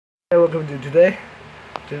Hey, welcome to today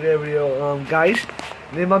video, guys.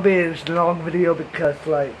 This might be a long video because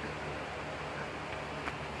I'm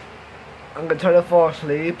gonna try to fall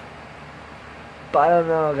asleep, but I don't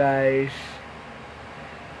know, guys.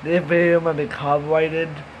 This video might be copyrighted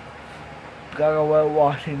because we're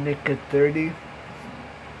watching Nick at 30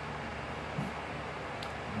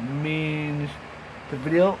 means the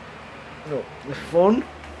phone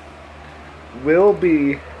will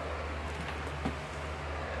be.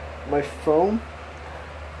 My phone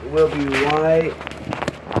will be right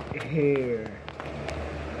here.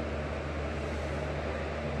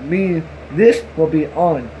 Meaning this will be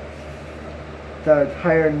on the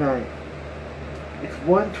entire night. It's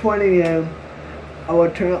 1:20 a.m. I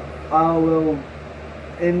will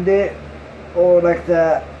end it or like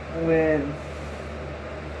that when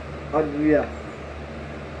yeah.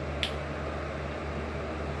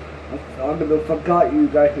 I forgot you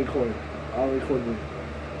guys recorded. I'll record you.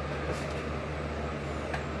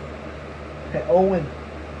 Hey, Owen.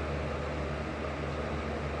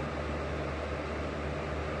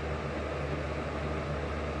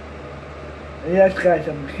 Yes, guys,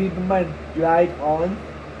 I'm keeping my light on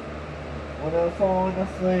when I'm falling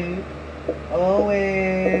asleep.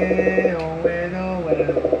 Owen, Owen, Owen,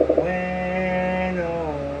 Owen,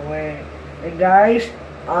 Owen. And guys,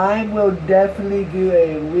 I will definitely do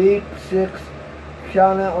a week 6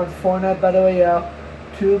 challenge on Fortnite Battle Royale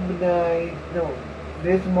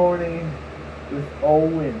this morning with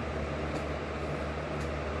Owen.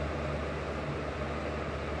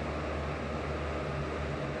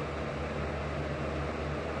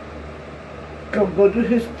 Go to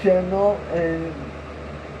his channel and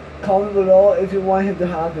comment below if you want him to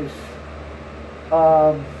have his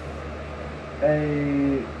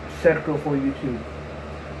a circle for YouTube.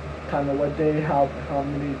 Kind of what day, how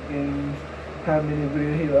many games, how many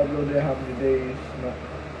videos he uploaded, how many days. No.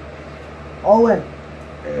 Owen.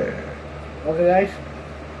 Okay, guys.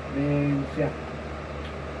 Means yeah.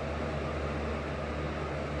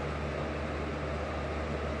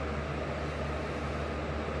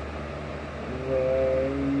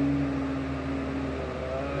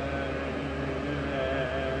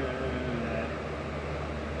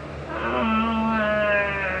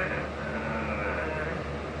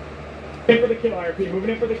 In for the kill, IRP. Moving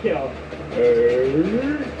in for the kill.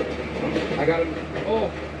 I got him. Oh.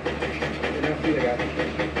 You're gonna see the guy.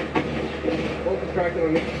 Full distracted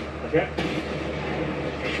on me. Okay.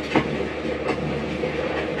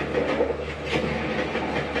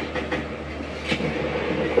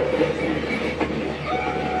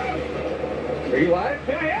 Are you live?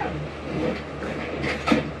 Yeah, I am.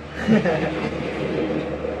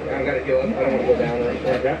 I gotta heal him. I don't want to go down right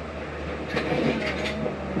there. Okay.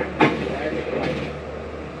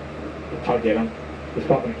 I'll get him. Just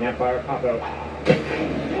pop in a campfire, pop out.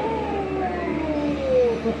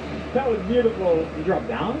 That was beautiful. You dropped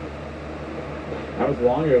down? That was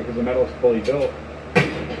long ago because the metal is fully built.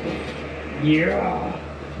 Yeah.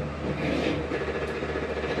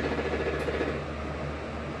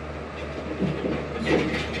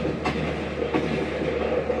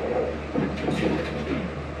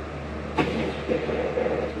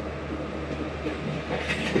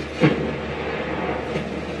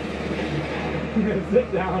 Sit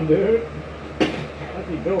down, dude. That's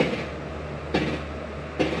he built.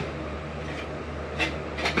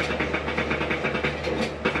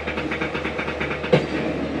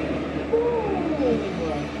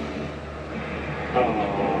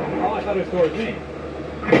 Oh, I thought it was towards me.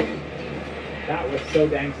 That was so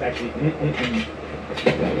dang sexy.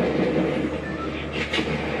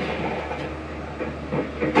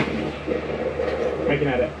 Looking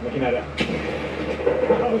at it, looking at it.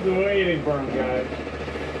 I was waiting for him, guys.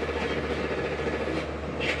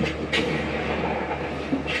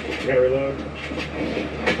 You gotta reload.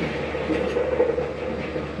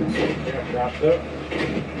 Yeah, dropped up.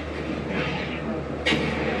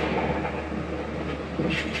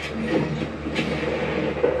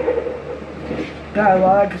 God,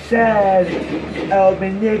 like I said, I'll be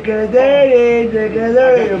nigga-dirty,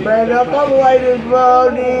 you better come away this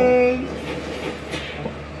morning.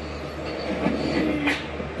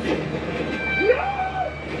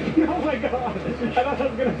 Oh my god, I thought I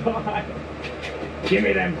was gonna die. Give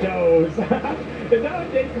me them toes. Is that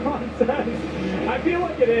what Daquan says? I feel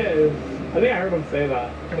like it is. I think I heard him say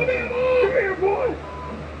that. Come here, boy.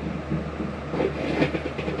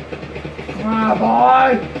 Come on,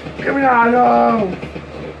 boy. Give me that nose.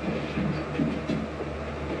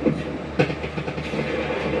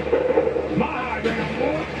 My high ground,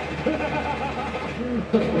 boy.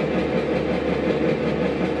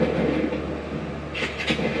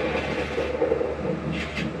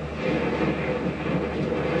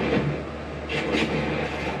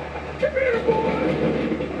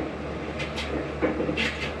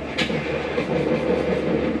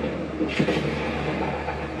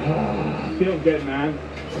 good, man.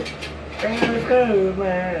 That's good,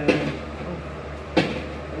 man.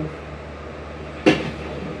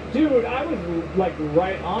 Dude, I was like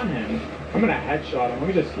right on him. I'm gonna headshot him. Let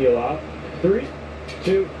me just heal up. 3,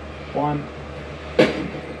 2, 1.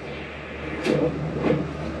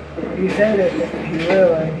 He said it. He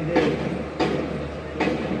will, and he did.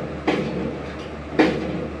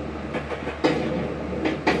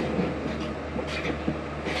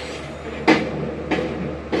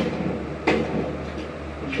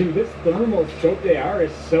 Dude, this thermal scope they are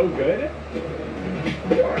is so good.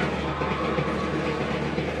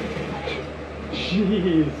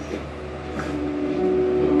 Jeez.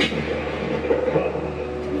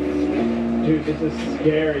 Dude, this is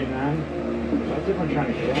scary, man. Why's everyone trying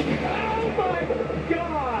to kill me? Oh my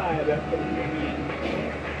god!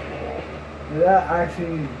 That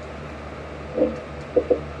actually.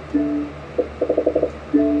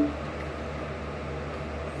 The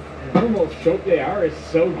thermal scope they are is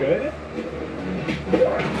so good.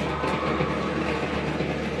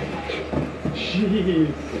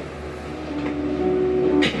 Jeez.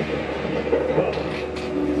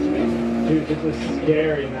 Dude, this is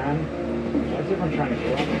scary, man. Why's everyone trying to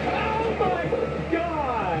kill me? Oh my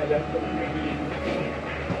god!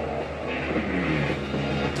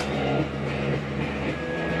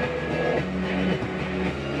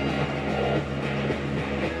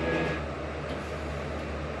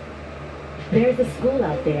 There's a school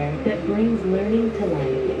out there that brings learning to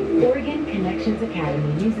life. Oregon Connections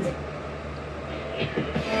Academy uses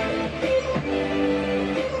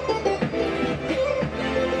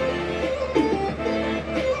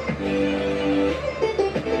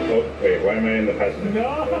Oh, wait, why am I in the passenger?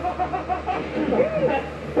 No!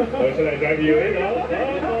 Oh, should I drive you in? Oh,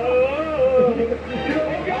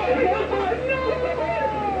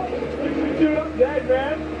 dude, I'm dead,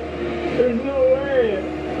 man. There's no way.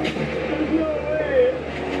 There's no way.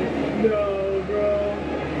 No, bro.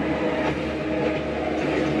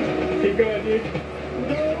 Keep going, dude.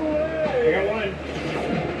 No way. I got one.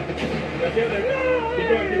 Got the other. No Keep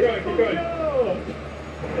going, keep going, keep going. No.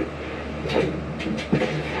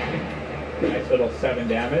 Nice little 7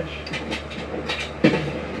 damage.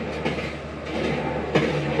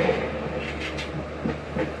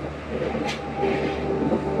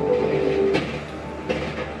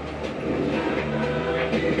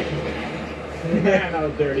 Man, that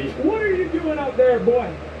was dirty. What are you doing out there,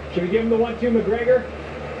 boy? Should we give him the 1-2 McGregor?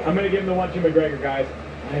 I'm gonna give him the 1-2 McGregor, guys.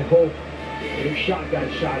 I hope your shotgun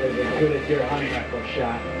shot is as good as your hunting rifle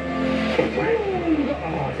shot.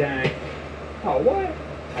 Oh, dang. Oh, what?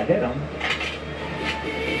 I hit him.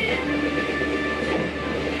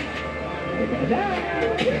 We're gonna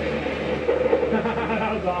die.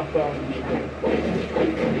 That was awesome.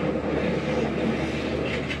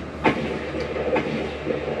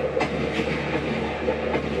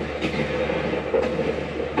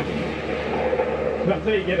 That's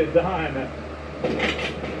how you get it done.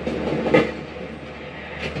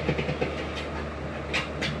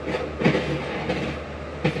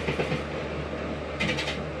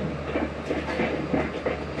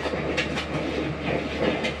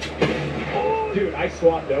 Dude, I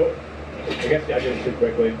swapped out. I guess I did it too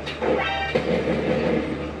quickly.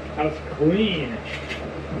 That was clean.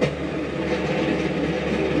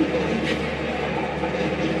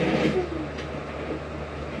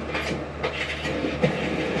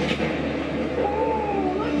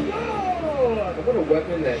 What a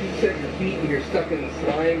weapon that you set your feet and you're stuck in the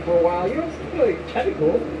slime for a while. You know, it's like That'd be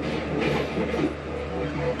cool.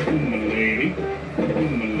 My lady. My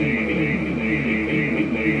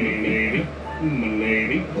lady. My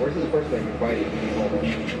lady. Where's this person that you're fighting?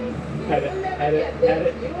 Edit, edit,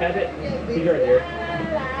 edit, edit. He's right here.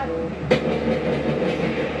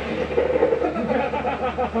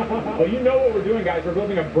 Oh, you know what we're doing, guys. We're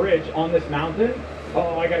building a bridge on this mountain.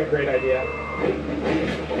 Oh, I got a great idea.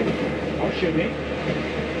 Don't shoot me.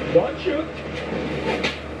 Don't shoot.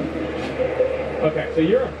 Okay, so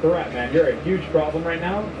you're a threat, man. You're a huge problem right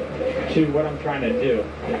now to what I'm trying to do.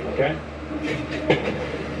 Okay?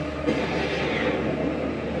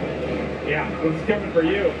 Yeah, this is coming for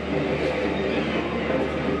you.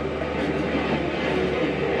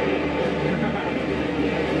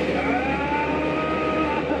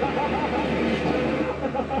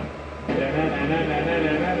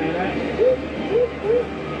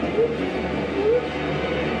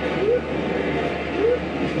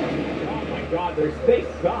 Oh my god, they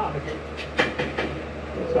suck.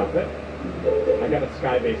 Stop it. I got a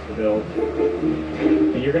sky base to build.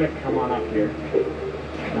 And you're gonna come on up here.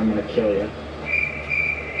 And I'm gonna kill you.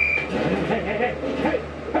 Hey, hey, hey, hey,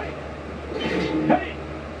 hey! Hey!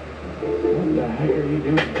 What the heck are you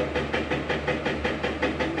doing?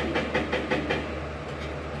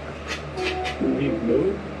 He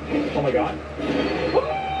moved? Oh my god.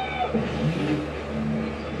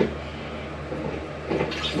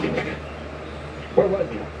 Where was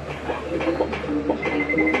he?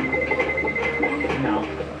 No.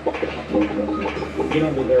 You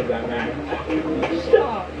don't deserve that, man.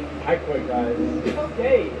 Stop! I quit, guys.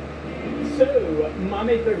 Okay. So, my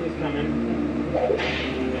May 30 is coming.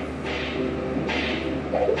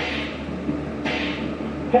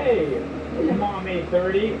 Hey, Mom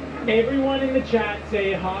A30. Everyone in the chat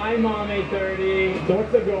say hi, Mom A30. So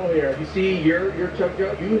what's the goal here? You see, your Chug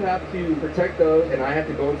Jug, you have to protect those, and I have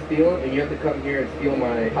to go and steal them, and you have to come here and steal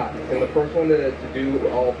my pots. And the first one to do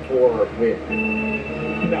all four win.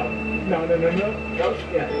 No. No. No?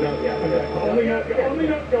 Yeah, no, yeah. Okay. Only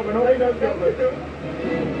not Gilbert. Only not Gilbert.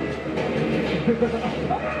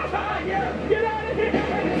 Get out of here!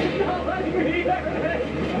 Don't let me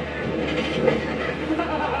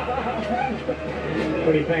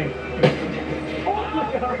What do you think? Oh my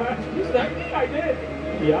god! You stuck? I did!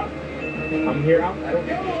 Yeah. I'm here. I don't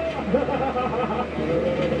get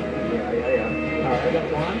Yeah. Alright,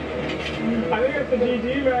 that's one. I think that's the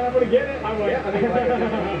GG, man. I'm gonna get it. I went. Yeah, I think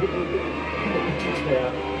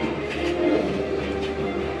yeah.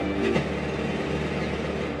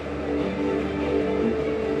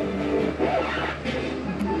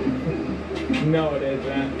 No, it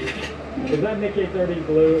isn't. Is that Nick A30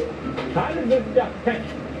 blue? How does this guy...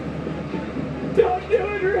 Don't do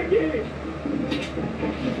it, Ricky!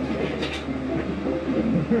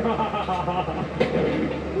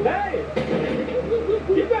 Hey!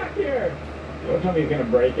 Get back here! Don't tell me he's gonna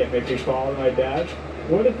break it and make me fall to my death.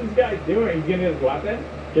 What is this guy doing? He's gonna use his weapon?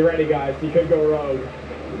 Get ready, guys. He could go rogue.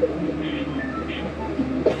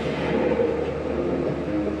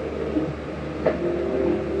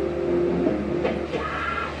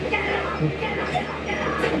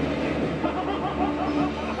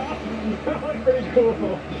 That was pretty cool.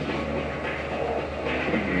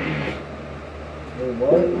 Wait,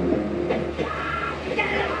 what?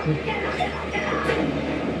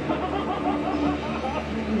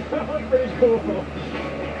 That was pretty cool.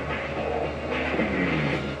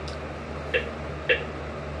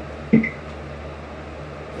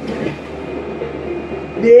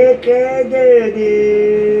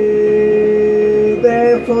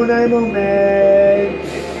 Barefoot Moments,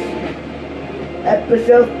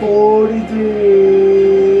 episode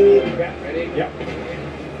 43. Okay. Ready? Yep.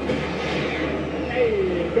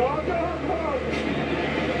 Hey, go.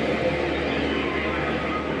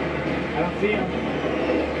 I don't see him.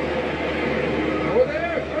 Over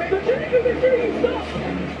there! They're shooting, stop!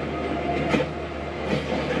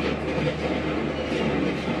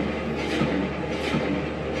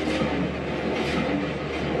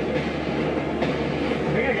 I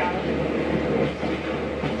think I got him.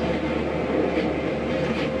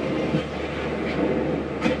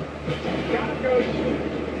 Got him, coach.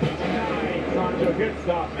 Nice, Sancho. Good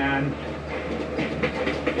stuff, man.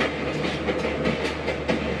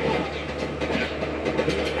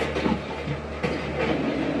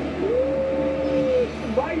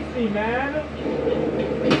 Spicy, man.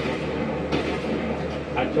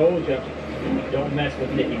 I told you, don't mess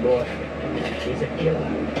with Nicky boy. He's a killer.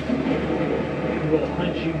 He will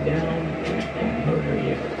hunt you down and murder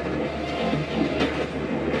you.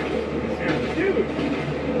 Dude!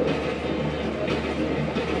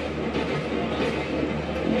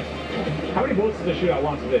 How many bullets does it shoot at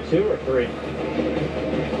once? Is it 2 or 3?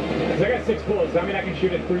 Because I got 6 bullets. Does that mean I can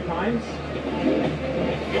shoot it 3 times?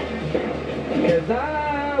 Because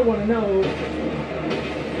I want to know.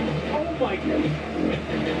 Oh my god.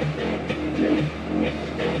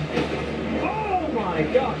 Oh my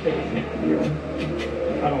gosh.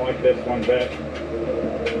 I don't like this one bit.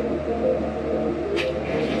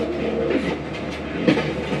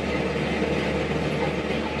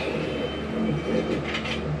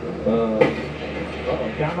 Uh-oh,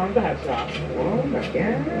 down on the headshot. Oh my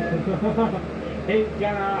god. He's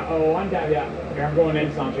gonna one tap, yeah. Here, I'm going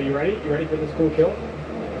in, Sancho. You ready? You ready for this cool kill?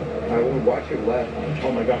 I will watch your left.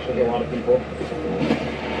 Oh my gosh, there's a lot of people.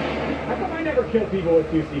 How come I never kill people with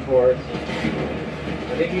 2 C4s? I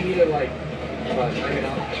think you need to like time it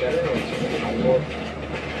out better or more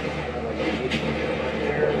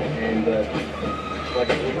and like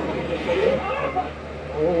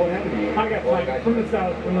oh, what happened to you? I got flanked from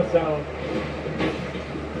the south,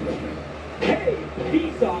 Hey,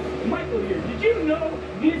 Vsauce, Michael here. Did you know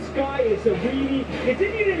this guy is a weenie? If you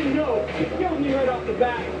didn't know, he's killing you right off the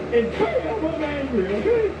bat. And bam, I'm angry,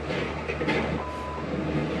 okay?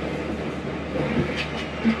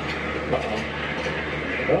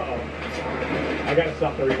 Uh-oh. I gotta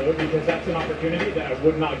stop the reload because that's an opportunity that I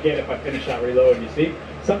would not get if I finish that reload, you see?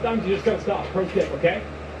 Sometimes you just gotta stop. Pro tip, okay?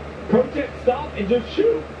 Pro tip, stop and just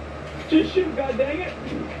shoot. Just shoot, god dang it.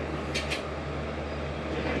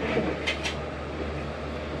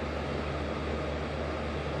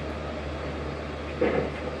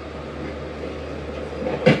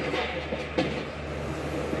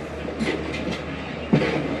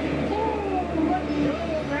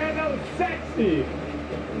 Sexy!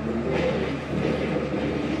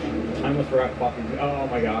 I almost forgot Poppy. Oh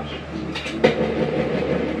my gosh.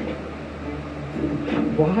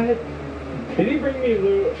 What? Did he bring me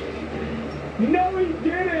loot? No, he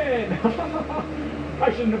didn't!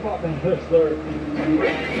 I shouldn't have bought that slurp.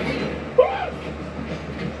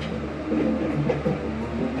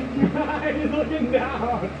 He's looking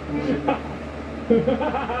down!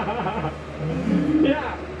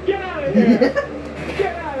 Yeah, get out of here!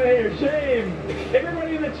 Get out of here! Shame!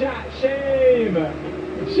 Everybody in the chat, shame!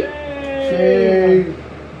 Shame!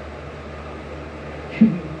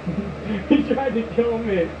 He tried to kill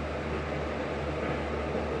me.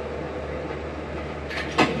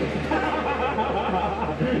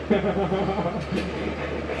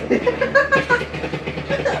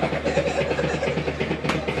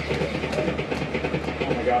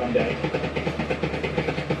 Oh my god, I'm dead.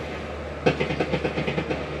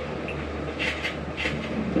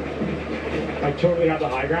 I totally have the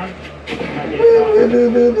high ground.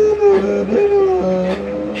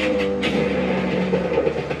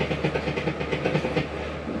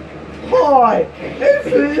 Hi! It's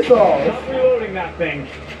Fizzles! Stop reloading that thing.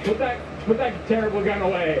 Put that terrible gun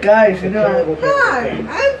away. Guys, you The know, terrible hi! thing.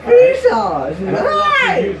 I'm Fizzles! And I don't want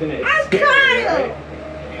Hi! you using it. It's I'm scary, Kyle! right?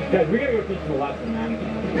 Guys, we gotta go teach them a lesson, man.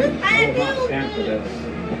 I will not stand for this.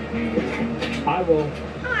 I will.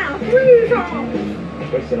 I'm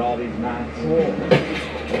Fizzles! Wasted all these mats.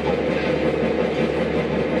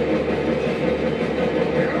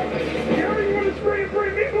 Gary, you want to spray and pray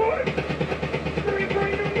me, boy? Spray and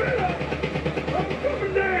pray no matter. I'm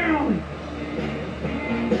coming down.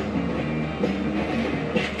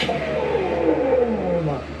 Oh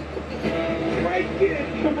my. Break it.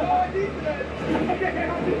 Oh, I need that. Okay,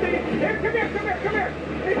 I'm just thinking. Here, come here.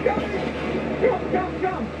 It's coming.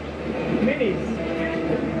 Come. Minis.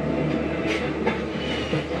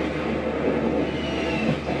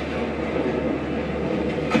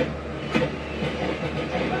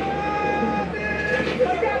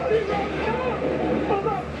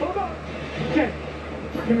 Hold up. Okay.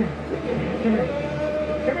 Come here.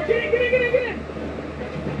 Get in.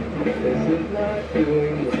 This is not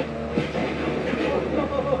doing well.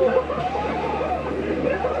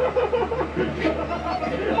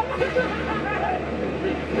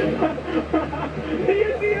 Did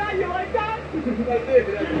you see that? You like that? I did.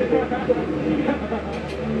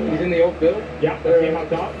 He's in the old build? Yeah, that came up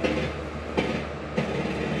top.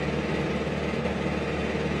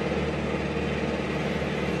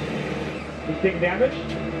 He's taking damage.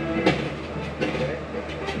 Okay.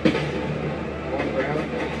 On the ground.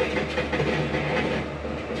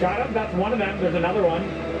 Got him. That's one of them. There's another one.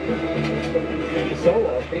 He's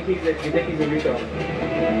solo. You think he's a recon?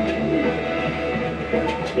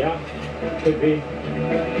 Yeah, could be.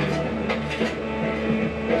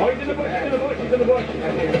 Oh, he's in the bush.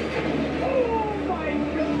 Oh my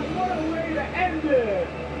god, what a way to end it!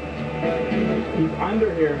 He's under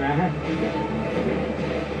here, man.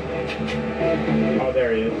 Oh,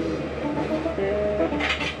 there he is.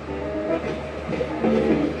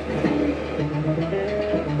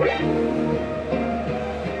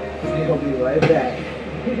 He'll be right back. I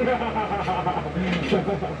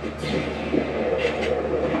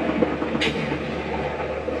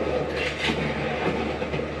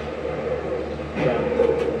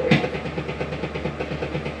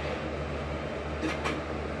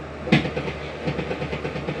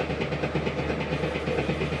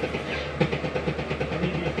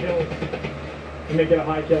need these kills to make it a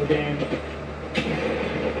high kill game.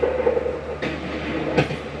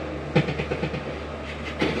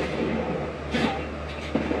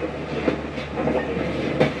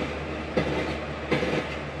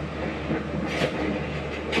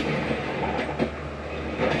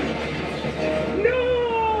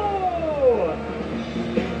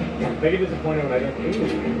 I get disappointed when I don't. Ooh.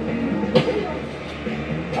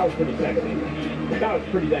 That was pretty sexy. That was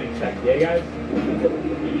pretty dang sexy, eh, guys?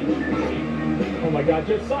 Oh my god,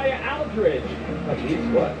 Josiah Aldridge! Oh,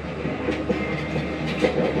 jeez, what?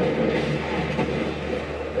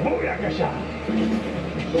 Booyakasha!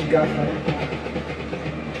 Oh, gosh.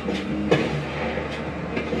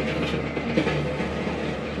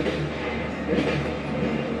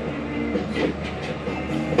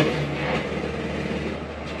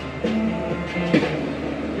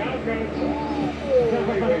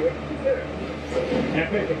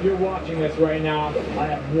 Epic, if you're watching this right now, I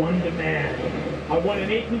have one demand. I want an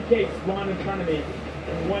APK spawn in front of me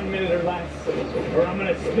in 1 minute or less, or I'm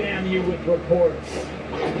gonna spam you with reports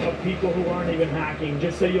of people who aren't even hacking,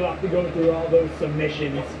 just so you'll have to go through all those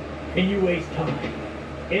submissions and you waste time.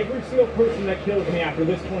 Every single person that kills me after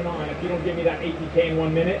this point on, if you don't give me that APK in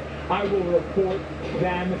 1 minute, I will report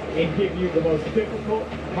them and give you the most difficult,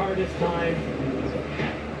 hardest time.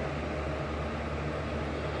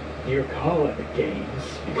 Your call at the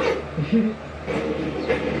games.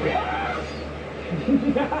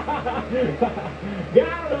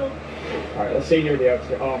 Got him! Alright, let's see near the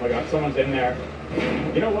upstairs. Oh my god, someone's in there.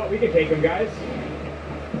 You know what? We can take him, guys.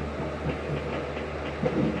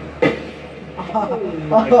 Oh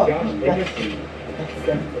my gosh, take a seat.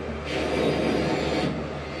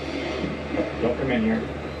 Don't come in here.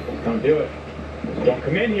 Don't do it. Don't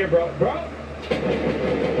come in here, bro. Bro!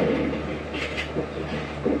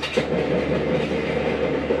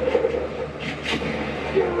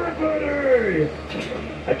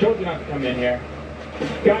 I told you not to come in here.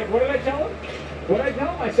 Guys, what did I tell him? What did I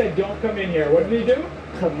tell him? I said, don't come in here. What did he do?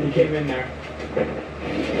 He came in there.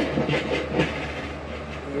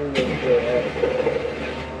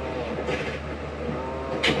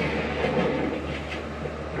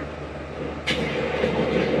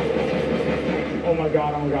 Oh my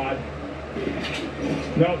god, oh my god.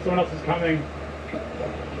 No, someone else is coming.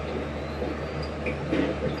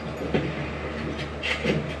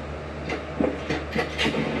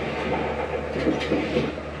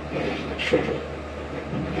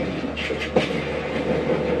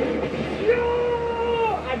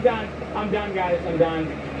 No! I'm done. I'm done, guys. I'm done.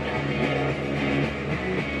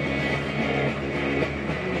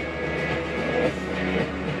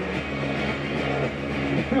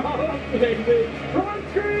 Oh, baby. Front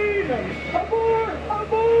screen! Abort!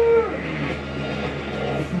 Abort!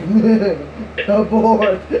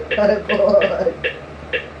 Abort! Abort!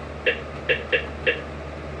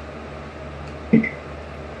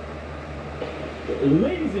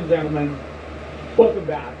 Ladies and gentlemen, welcome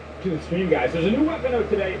back to the stream, guys. There's a new weapon out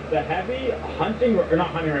today, the heavy hunting, or not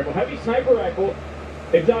hunting rifle, heavy sniper rifle.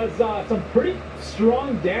 It does some pretty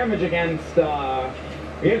strong damage against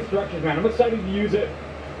structures, man. I'm excited to use it.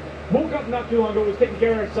 Woke up not too long ago, was taking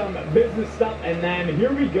care of some business stuff, and then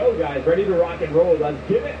here we go, guys. Ready to rock and roll. Let's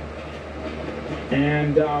get it.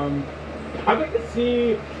 And I'd like to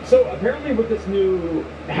see, so apparently with this new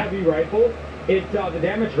heavy rifle, the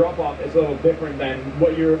damage drop-off is a little different than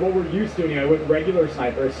what we're used to anyway with regular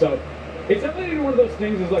snipers. So it's definitely one of those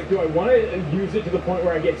things is like, do I want to use it to the point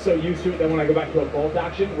where I get so used to it that when I go back to a bolt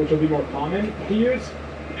action, which will be more common to use,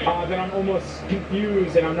 then I'm almost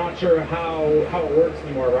confused and I'm not sure how it works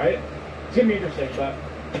anymore, right? It's going to be interesting, but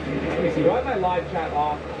let me see. Do I have my live chat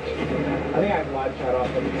off? I think I have live chat off.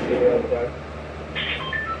 Let me see real quick.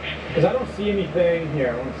 Because I don't see anything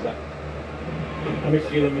here. One sec. Let me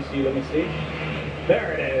see.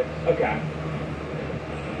 There it is. Okay.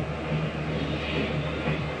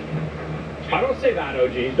 I don't say that,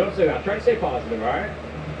 OG. Don't say that. Try to stay positive, alright?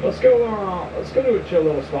 Let's go to a chill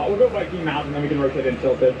little spot. We'll go Viking Mountain, then we can rotate in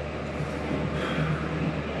Tilted.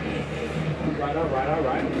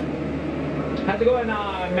 Alright. Had to go in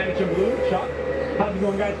Miniature Blue, Chuck. How's it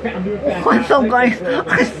going, guys? I'm doing fantastic. What's up, guys?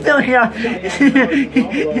 I'm still here. You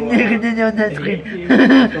didn't on that screen.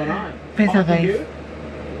 What's going on? Peace out, Awesome, guys. dude.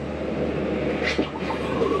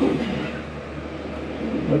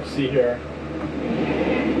 Let's see here.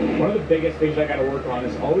 One of the biggest things I gotta work on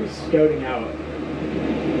is always scouting out.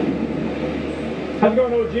 How's it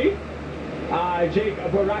going, OG? Jake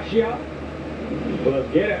Barashia. Well, let's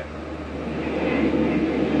get it.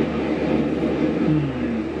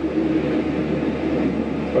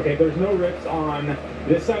 Okay, there's no rips on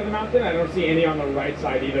this side of the mountain. I don't see any on the right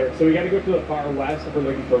side either. So we gotta go to the far west if we're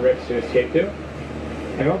looking for rips to escape to.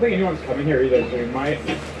 I don't think anyone's coming here either, so we might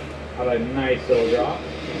have a nice little drop.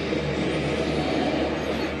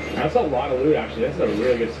 That's a lot of loot, actually. That's a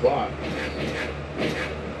really good spot.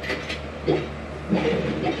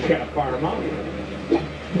 Just gotta fire them up.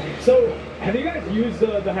 So, have you guys used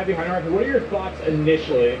the heavy hunter rifle? What are your thoughts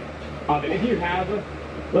initially of it? If you have,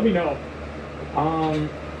 let me know.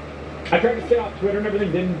 I tried to stay off Twitter and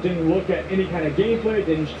everything. Didn't look at any kind of gameplay.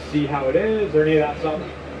 Didn't see how it is or any of that stuff.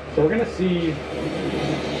 So we're gonna see.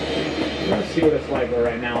 What it's like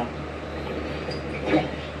right now.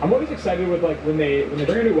 I'm always excited with like when they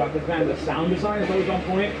bring a new weapons, man. The sound design is always on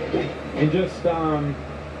point, and just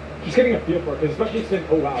getting a feel for it. Because especially since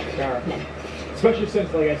Scar. Especially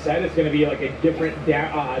since, like I said, it's going to be like a different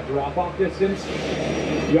drop-off distance.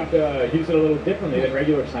 You have to use it a little differently than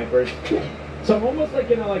regular snipers. So I'm almost like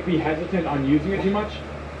gonna like be hesitant on using it too much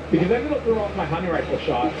because then it'll throw off my hunting rifle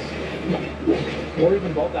shots or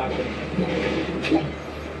even bolt action.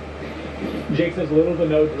 Jake says little to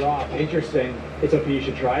no drop. Interesting. It's OP. You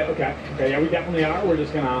should try it. Okay. Okay. Yeah, we definitely are. We're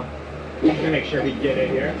just gonna make sure we get it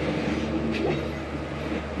here.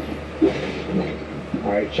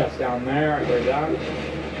 All right, chest down there. I heard that.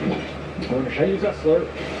 Should I use that slurp?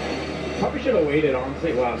 Probably should have waited,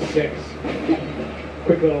 honestly. Wow, 6.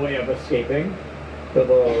 Quick little way of escaping. The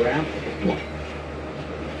little ramp.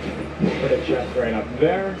 Put a chest right up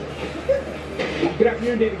there. Good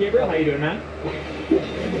afternoon, David Gabriel. How you doing, man?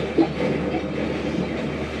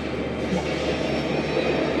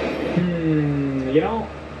 You know,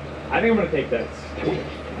 I think I'm gonna take this.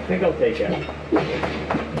 I think I'll take it.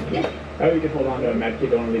 Oh, you can hold on to a medkit,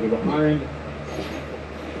 don't want to leave it behind.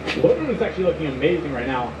 Loaded is actually looking amazing right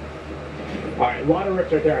now. Alright, a lot of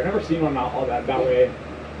rips right there. I've never seen one all that way,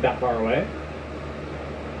 that far away.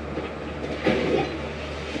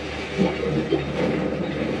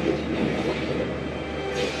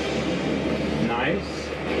 Nice.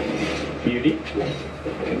 Beauty.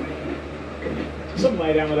 Some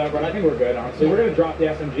light ammo there, but I think we're good, honestly. We're going to drop the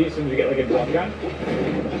SMG as soon as we get like a drum gun.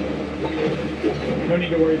 No need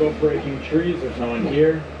to worry about breaking trees. There's no one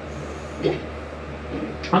here.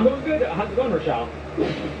 I'm going good. How's it going, Rochelle?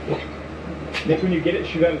 Nick, when you get it,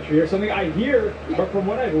 shoot at a tree or something. I hear, or from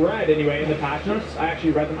what I've read anyway, in the patch notes, I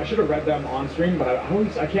actually read them. I should have read them on stream, but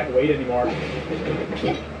I can't wait anymore.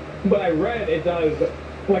 But I read it does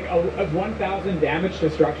like a 1,000 damage to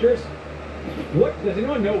structures. What does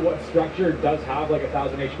anyone know what structure does have like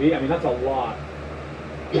 1,000 HP? I mean, that's a lot.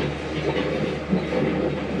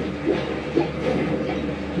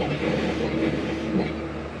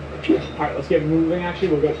 Alright, let's get moving. Actually,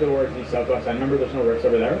 we'll go towards the southwest side. Remember, there's no rifts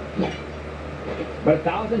over there. But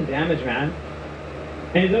 1,000 damage, man.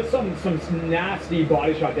 And it does some nasty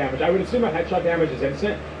body shot damage. I would assume a headshot damage is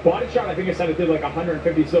instant. Body shot, I think it said it did like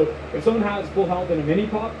 150. So if someone has full health in a mini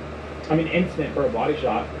pop, I mean instant for a body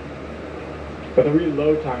shot. But the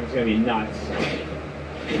reload time is going to be nuts.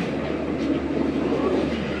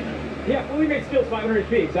 Yeah, fully made steel's 500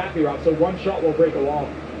 HP. Exactly, Rob. So one shot will break a wall.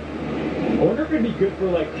 I wonder if it'd be good for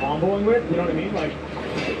like comboing with, you know what I mean? Like,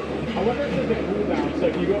 I wonder if there's a cooldown. So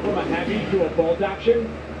if you go from a heavy to a bolt action,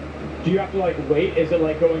 do you have to like wait? Is it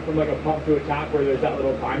like going from like a pump to attack where there's that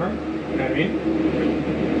little timer? You know what I mean?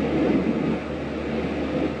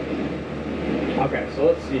 Okay, so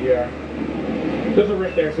let's see here. There's a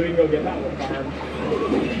rift there, so we can go get that little farm.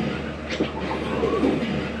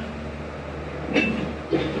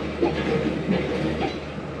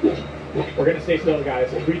 We're gonna stay still,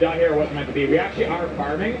 guys. If we die here, it wasn't meant to be. We actually are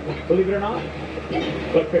farming, believe it or not.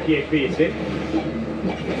 Look, 50 HP, see?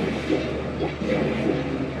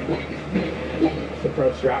 The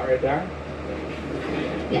pro strat right there.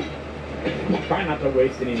 Try not to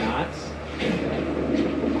waste any mats.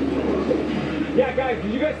 Yeah, guys,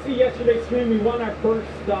 did you guys see yesterday's stream? We won our first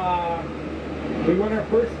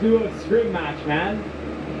duo scrim match, man.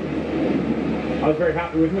 I was very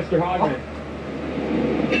happy with Mr. Hogman.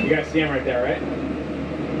 You guys see him right there, right?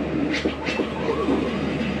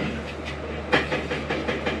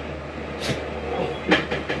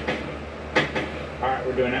 Alright,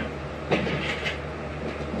 we're doing it.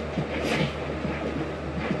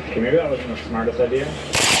 Okay, maybe that wasn't the smartest idea. I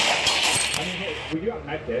mean, hey, we do have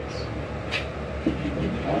med kits.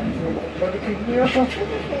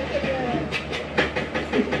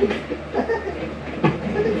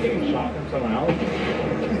 Getting shot from someone else?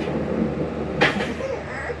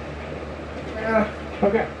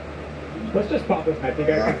 Okay. Let's just pop this med kit,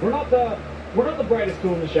 guys. We're not the brightest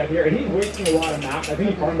tool in the shed here, and he's wasting a lot of maps. I think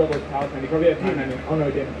he farmed over his talisman. He probably had time ending. Oh no,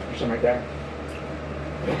 he didn't. There's some right there.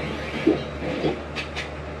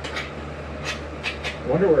 I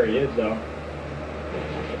wonder where he is, though.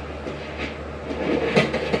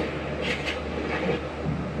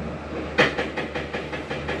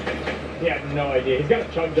 He had no idea. He's got a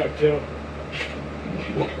chug jug, too.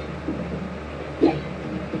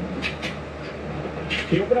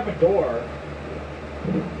 He opened up a door.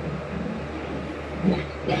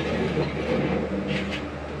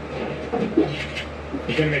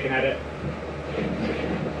 He's gonna make an edit.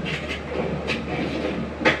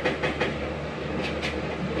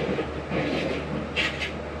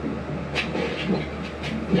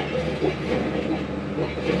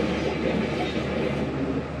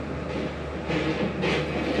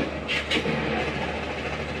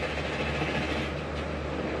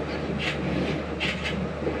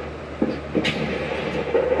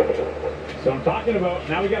 So I'm talking about,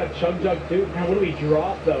 now we got a chug jug too. Man, what do we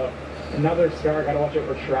drop though? Another scar, gotta watch out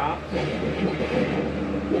for traps.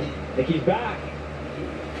 Yeah, Nikki's back.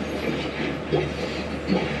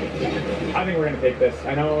 I think we're gonna take this.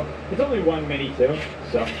 I know it's only one mini too,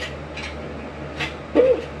 so.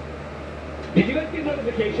 Did you guys get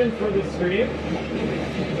notifications for this stream?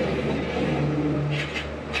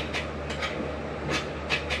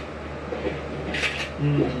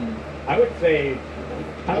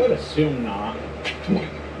 I would assume not.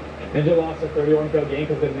 Ninja lost a 31 kill game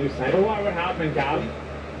because of the new sniper. Why? What happened, Cab?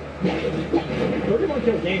 31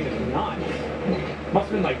 kill game is nuts. Must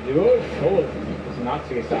have been like duos. Oh, it's nuts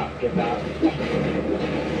to get that.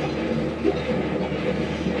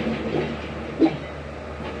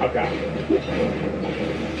 Okay.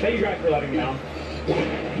 Thank you guys for letting me know.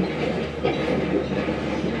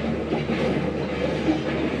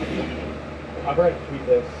 I'll probably tweet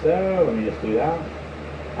this, so let me just do that.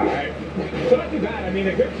 Alright. So not too bad. I mean,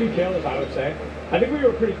 a good 2 kills, I would say. I think we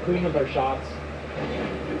were pretty clean with our shots.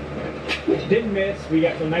 Didn't miss. We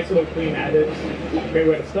got some nice little clean edits. Okay,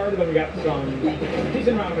 we had started, then we got some decent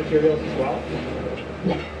amount of materials as well.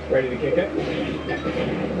 Ready to kick it.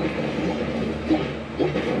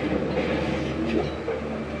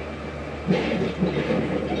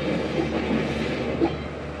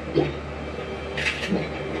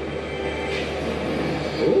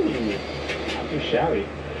 Ooh, not too shabby.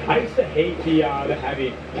 I used to hate the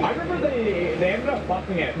heavy. I remember they ended up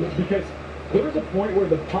buffing it because there was a point where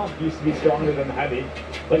the pump used to be stronger than the heavy.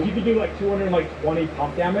 Like you could do like 220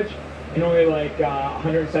 pump damage and only like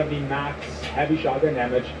 170 max heavy shotgun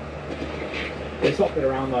damage. They swapped it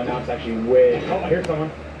around though. Now it's actually way. Oh, I hear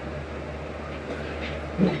someone.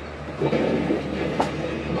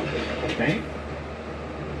 Okay.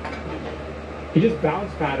 He just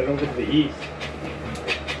bounce padded over to the east.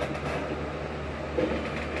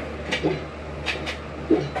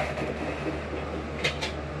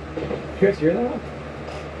 You guys hear that?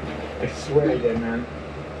 I swear he did, man.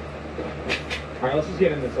 Alright, let's just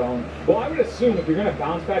get in the zone. Well, I would assume if you're going to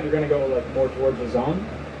bounce pad, you're going to go like more towards the zone.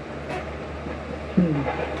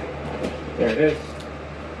 There it is.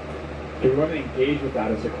 Do we want to engage with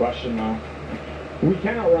that is the question, though. We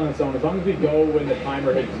can outrun the zone as long as we go when the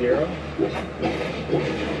timer hits 0.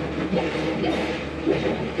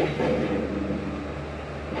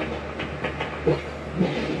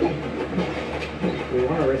 We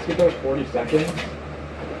want to risk it those 40 seconds.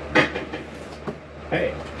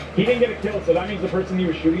 Hey, he didn't get a kill, so that means the person he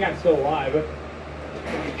was shooting at is still alive.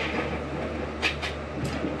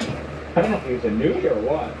 I don't know if he was a nuke or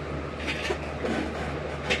what.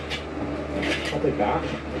 I'll take that.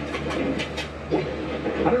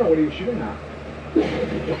 I don't know what he was shooting at.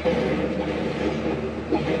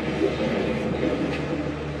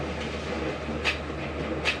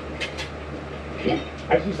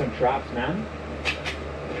 I see some traps, man.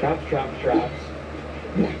 Traps.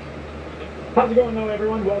 How's it going though,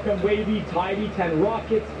 everyone? Welcome, Wavy, Tidy, 10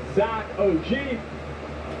 Rockets, Zach, OG.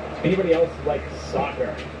 Anybody else like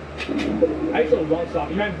soccer? I used to love soccer.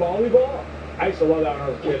 You meant volleyball? I used to love that when I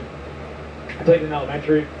was a kid. I played in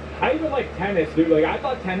elementary. I even like tennis, dude. Like I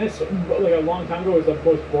thought tennis, like a long time ago, was the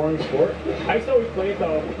most boring sport. I used to always play it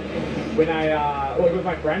though. When I, like with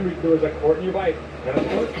my friend, there was a court nearby. Tennis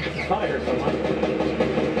court. I thought I heard someone.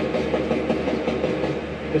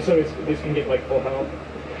 Just so this can get like full health.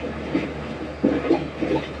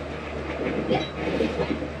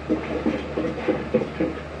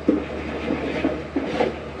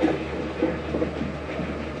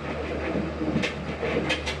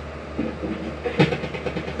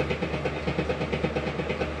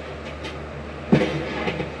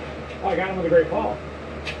 Oh, I got him with a great ball.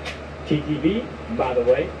 TTV, by the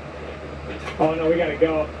way. Oh no, we gotta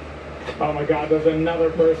go. Oh my god, there's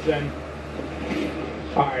another person.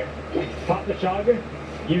 Alright, pop the chug,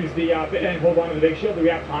 use the, and hold on to the big shield. Do we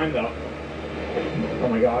have time though? Oh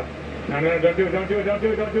my god. No, don't do it.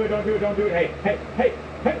 Hey.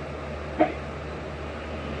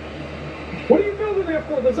 What are you building there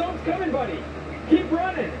for? The zone's coming, buddy. Keep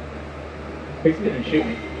running. At least he didn't shoot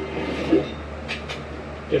me.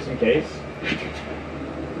 Just in case.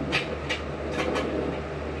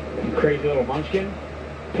 You crazy little munchkin.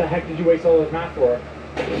 What the heck did you waste all those math for?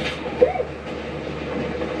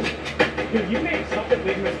 Dude, you made such a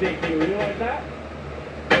big mistake. Do you realize that?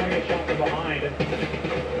 I'm gonna get shot from behind.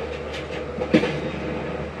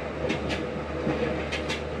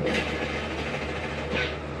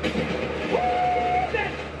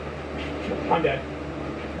 I'm dead.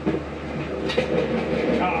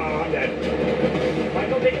 Oh, I'm dead.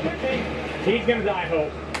 Michael, take it with me. He's gonna die,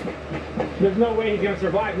 Hope. There's no way he's gonna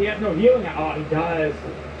survive. He has no healing. Oh, he does.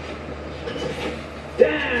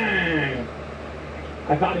 Dang!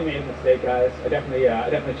 I thought he made a mistake, guys. I definitely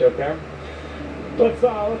choked there. Let's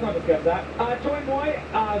not discuss that. Toy Moy,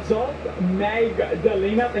 Zolk,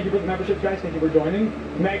 Magdalena, thank you for the membership, guys. Thank you for joining.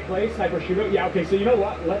 Meg Play, Sniper Shootout. Yeah, okay, so you know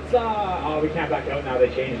what? Let's, oh, we can't back out now. They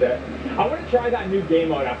changed it. I want to try that new game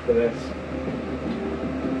mode after this.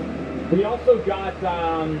 We also got the,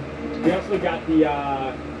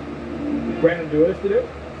 random duelist to do.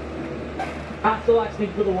 Axelax,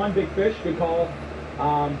 thank you for the one. Big Fish, good call.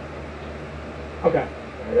 Okay,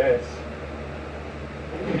 there it is.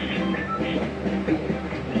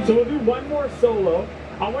 So we'll do one more solo.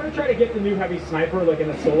 I want to try to get the new heavy sniper like in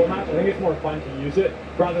a solo match. I think it's more fun to use it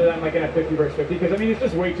rather than like in a 50 versus 50 because I mean it's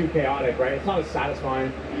just way too chaotic, right? It's not as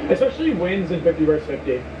satisfying, especially wins in 50 versus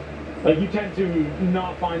 50. Like you tend to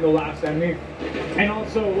not find the last enemy, and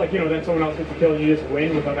also like then someone else gets a kill and you just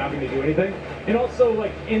win without having to do anything. And also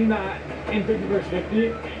like in 50 versus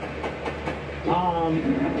 50.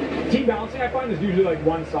 Team balancing I find is usually like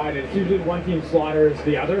one-sided. It's usually one team slaughters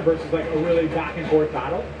the other versus like a really back and forth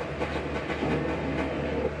battle.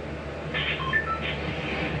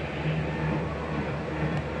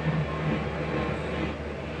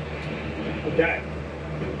 Okay.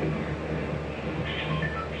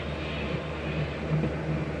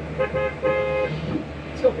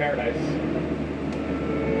 Still Paradise.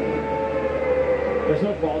 There's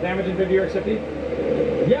no fall damage in 50 or 50?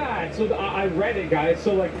 Yeah, so I read it, guys.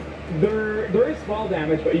 So like, there is fall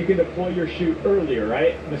damage, but you can deploy your shoot earlier,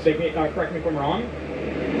 right? Correct me if I'm wrong.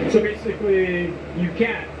 So basically, you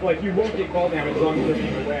can't, like, you won't get fall damage as long as you're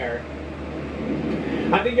being aware.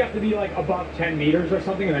 I think you have to be like above 10 meters or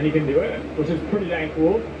something, and then you can do it, which is pretty dang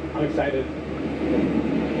cool. I'm excited.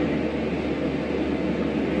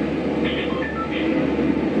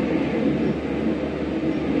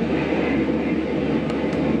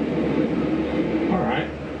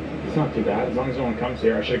 It's not too bad. As long as no one comes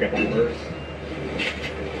here, I should have got that burst.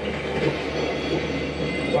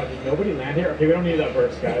 But did nobody land here? Okay, we don't need that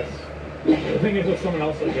burst, guys. The thing is, if someone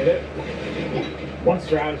else will get it, one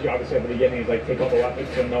strategy, obviously, at the beginning is like take all the weapons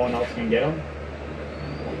so no one else can get them.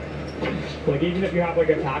 Like, even if you have like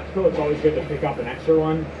a tactical, it's always good to pick up an extra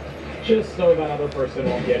one, just so that other person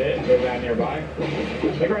won't get it if they land nearby.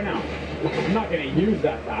 Like right now, I'm not going to use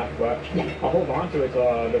that tac, but I'll hold on to it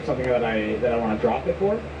till there's something that I want to drop it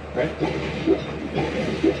for. Right? I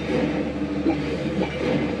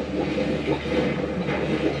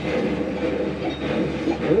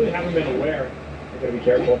really haven't been aware. I gotta be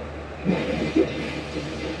careful.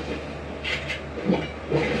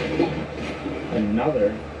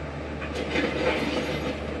 Another.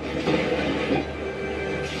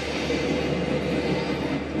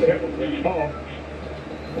 Careful. Uh-oh.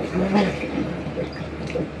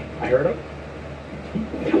 I heard him.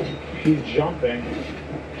 He's jumping.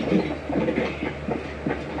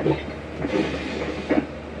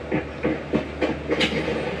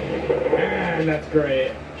 And that's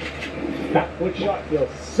great. That flick shot feels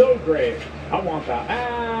so great. I want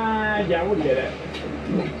that. Yeah, we'll get it.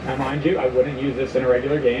 Now, mind you, I wouldn't use this in a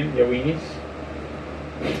regular game, you weenies.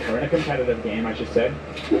 Or in a competitive game, I should say.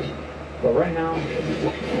 But right now,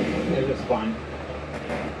 it's just fun.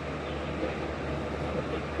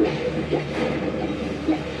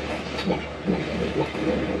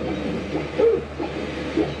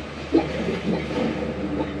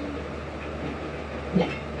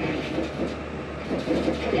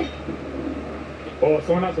 Oh,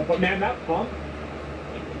 someone has a pump. Man, that pump,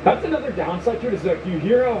 that's another downside to it, is that you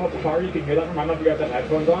hear how far you can hear that from. I don't know if you guys have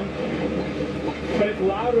headphones on, but it's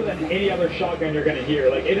louder than any other shotgun you're going to hear.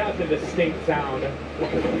 Like, it has a distinct sound. I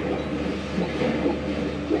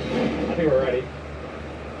think we're ready.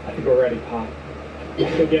 Pop.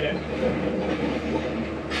 Let's go get it.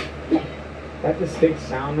 That distinct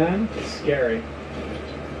sound, man, is scary.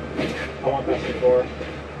 I want that C4.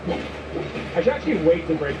 I should actually wait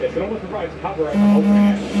to break this. It almost provides cover as I'm opening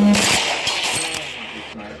it.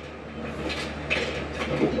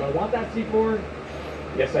 Do I want that C4?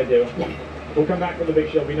 Yes, I do. We'll come back for the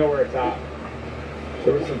big shield. We know where it's at.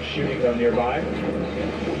 There was some shooting though nearby.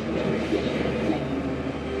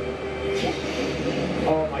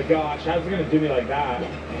 Oh my gosh, how's it gonna do me like that?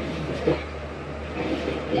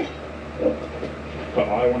 Uh-oh,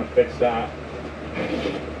 I want to fix that.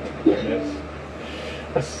 There it is.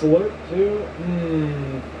 A slurp too?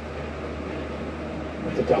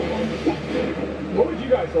 That's a tough one. What would you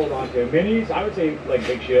guys hold on to? Minis? I would say like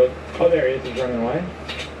big shield. Oh, there he is. He's running away.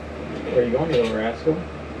 Where are you going, you little rascal?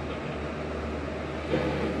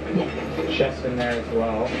 Chest in there as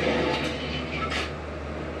well.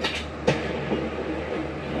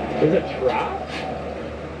 There's a trap?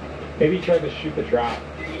 Maybe he tried to shoot the trap.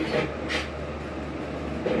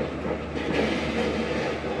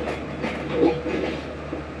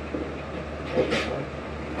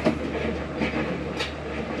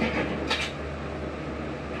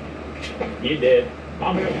 You did.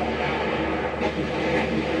 I'm gonna fall down.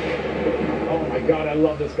 Oh my god, I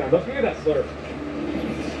love this gun. Let's get that slurp.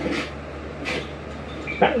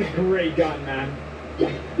 That is a great gun, man.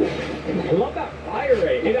 I love that fire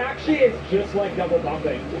rate. It actually is just like double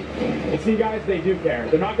pumping. And see, guys, they do care.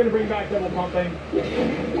 They're not going to bring back double pumping,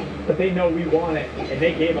 but they know we want it, and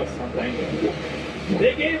they gave us something.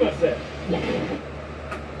 They gave us it.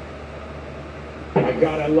 Oh my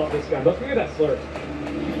god, I love this gun. Let's get that slurp.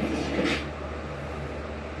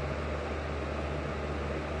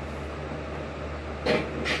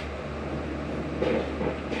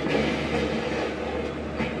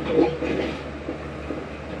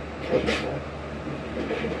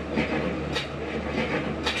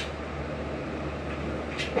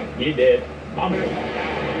 You did. I'm gonna fall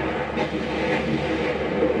down.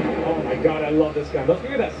 Oh my god, I love this gun. Let's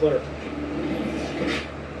get that slurp.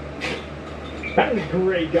 That is a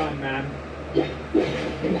great gun, man.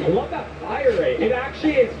 I love that fire rate. It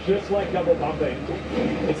actually is just like double pumping.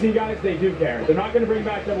 And see, guys, they do care. They're not going to bring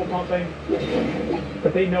back double pumping,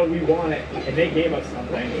 but they know we want it, and they gave us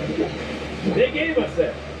something. They gave us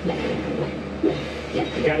it.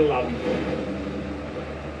 You gotta love them.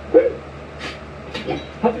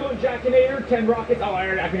 How's it going, Jackinator? 10 Rockets. Oh, I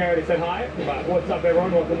think I already said hi. But what's up,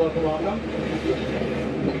 everyone? Welcome, welcome, welcome.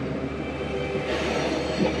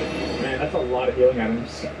 Man, that's a lot of healing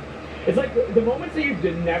items. It's like the moments that you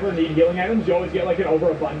never need healing items, you always get like an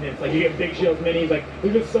overabundance. Like you get big shields, minis, like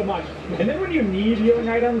there's just so much. And then when you need healing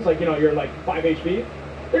items, like, you know, you're like 5 HP,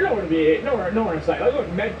 they're nowhere to be, nowhere in sight. Like, look,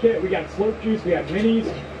 med kit, we got slurp juice, we got minis,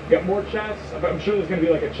 we got more chests. I'm sure there's gonna be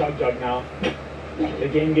like a chug jug now. The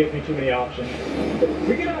game gives me too many options.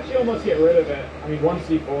 We can actually almost get rid of it. I mean,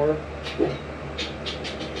 1C4.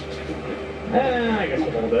 I guess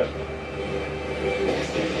we'll hold it.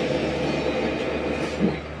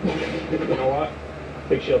 You know what?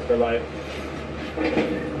 Big shields for life.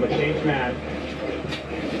 I'm a changed man.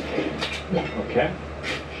 Okay.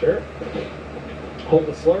 Sure. Hold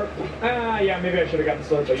the slurp. Yeah, maybe I should have got the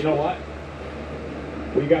slurp, but you know what?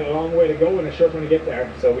 We got a long way to go and a short one to get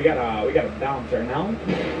there. So we gotta balance right now.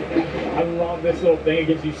 I love this little thing. It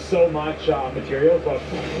gives you so much materials. Look.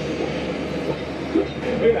 Look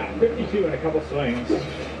at that. 52 in a couple swings.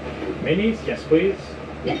 Minis? Yes, please.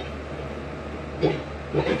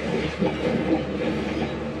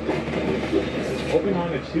 Holding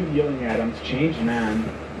on to 2 healing items. Changed man.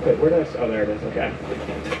 Wait, where did I... Oh, there it is. Okay.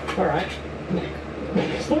 Alright.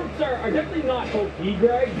 Slurps are definitely not OP,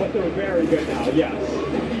 Greg, but they're very good now. Yes.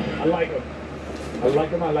 I like them. I like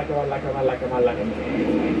them, I like them, I like them, I like them, I like them.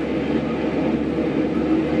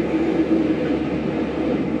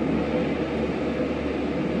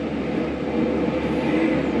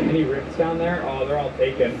 Any rips down there? Oh, they're all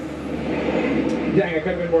taken. Dang, I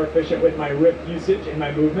could have been more efficient with my rip usage and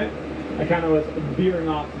my movement. I kind of was veering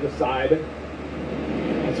off to the side.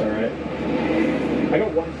 That's alright. I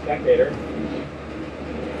got 1 spectator.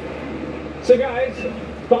 So guys,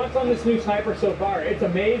 thoughts on this new sniper so far? It's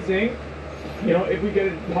amazing. You know, if we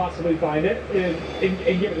could possibly find it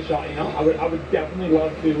and give it a shot, you know, I would definitely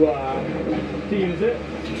love to use it.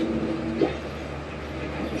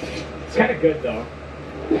 It's kind of good though.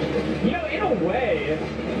 You know, in a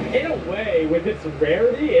way, with its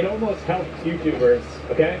rarity, it almost helps YouTubers.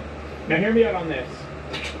 Okay, now hear me out on this.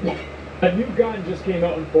 A new gun just came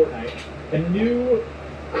out in Fortnite. A new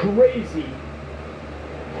crazy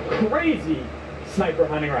sniper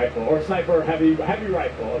hunting rifle or sniper heavy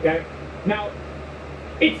rifle. Okay. Now,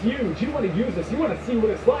 it's huge. You want to use this. You want to see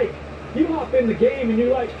what it's like. You hop in the game and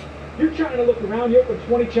you're trying to look around. You open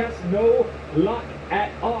 20 chests, no luck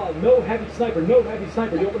at all. No heavy sniper, no heavy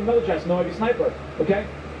sniper. You open another chest, no heavy sniper. Okay?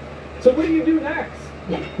 So what do you do next?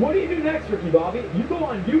 What do you do next, Ricky Bobby? You go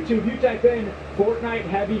on YouTube, you type in Fortnite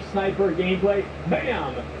heavy sniper gameplay.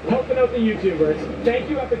 Bam! Helping out the YouTubers. Thank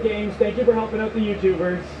you, Epic Games. Thank you for helping out the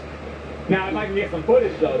YouTubers. Now, if I can get some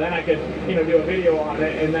footage, though, then I could, you know, do a video on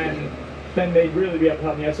it, and then they'd really be able to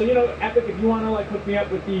help me out. So, you know, Epic, if you want to, like, hook me up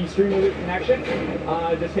with the Streamer Loot connection,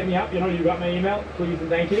 just hit me up. You know, you got my email. Please and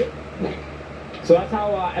thank you. So that's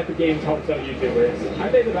how Epic Games helps out YouTubers.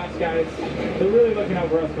 Aren't they the best, guys? They're really looking out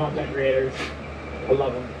for us content creators. I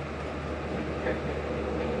love them.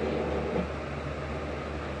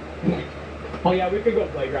 Oh, yeah, we could go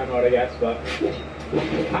playground mode, I guess, but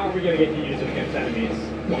how are we going to get to use it against enemies?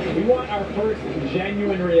 We want our first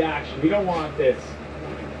genuine reaction. We don't want this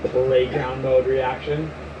playground mode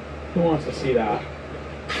reaction. Who wants to see that?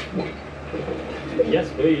 Yes,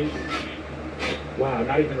 please. Wow,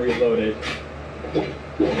 not even reloaded.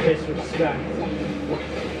 Disrespect.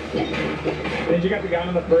 Did you get the gun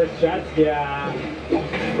in the first chest? Yeah.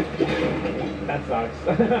 That's sucks.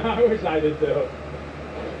 I wish I did too.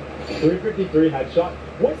 353 headshot.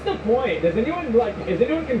 What's the point? Does anyone is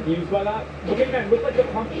anyone confused by that? Okay, man, with like the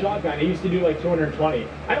pump shotgun, it used to do like 220.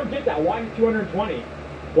 I don't get that. Why 220?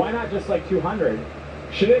 Why not just like 200?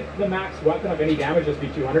 Shouldn't the max weapon of any damage just be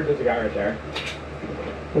 200? There's a guy right there.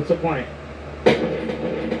 What's the point?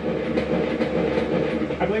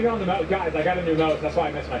 I blame it on the mouse. Guys, I got a new mouse. That's why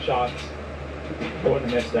I missed my shots. I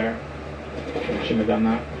wouldn't have missed there. Shouldn't have done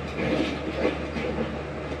that.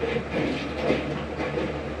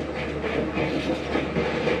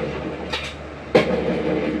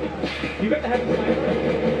 You got the heavy sniper?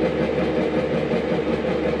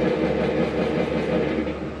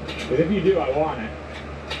 Because if you do, I want it.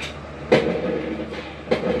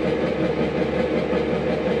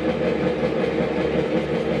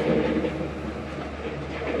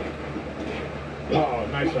 Oh,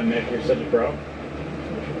 nice one, Nick. You're such a pro.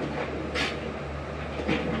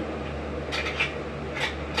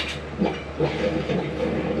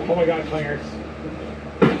 Oh my god, clingers.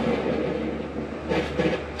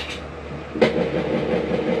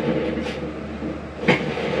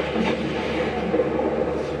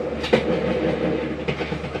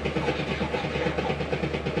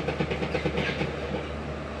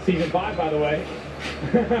 Season 5, by the way.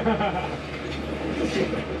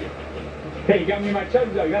 Hey, you got me my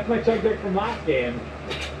chug jug. That's my chug jug from last game.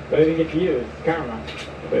 But I didn't get to use. It's karma.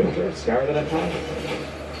 Wait, was there a scar that I found?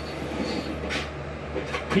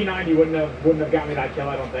 P90 wouldn't have got me that kill,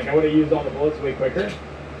 I don't think. I would have used all the bullets way quicker.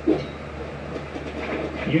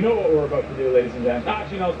 You know what we're about to do, ladies and gentlemen.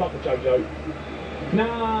 Actually, no, it's not the chug jug.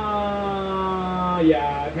 Nah,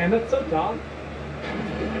 yeah, man, that's so tough.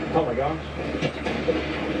 Oh my gosh.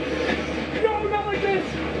 No, not like this!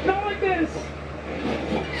 Not like this!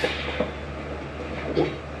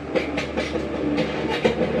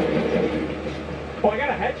 Oh, I got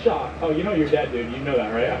a headshot. Oh, you know you're dead, dude. You know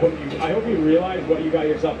that, right? I hope you realize what you got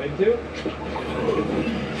yourself into.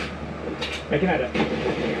 I can edit.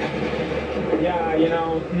 Yeah, you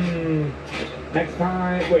know, next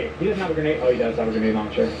time. Wait, he doesn't have a grenade. Oh, he does have a grenade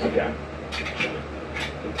launcher. Okay.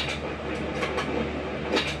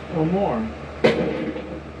 Oh, more.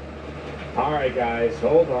 All right, guys,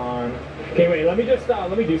 hold on. Okay, wait. Let me just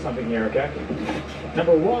let me do something here, okay?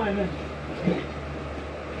 Number one.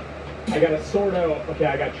 I got to sort out. Okay,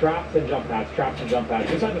 I got traps and jump pads. Traps and jump pads.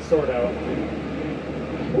 Just had to sort out.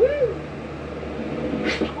 Woo!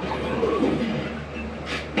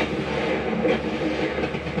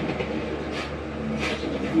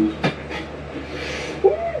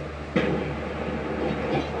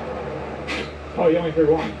 Oh, you only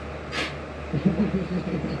threw one.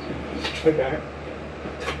 Okay.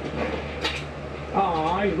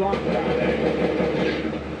 Oh, he's launched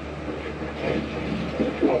that.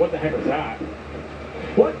 Oh, what the heck was that?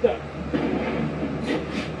 What the?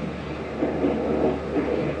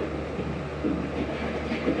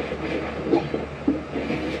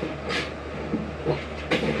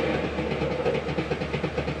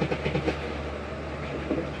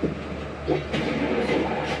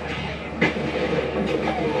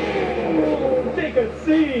 Oh, take a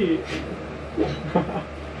seat!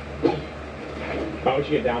 Oh, we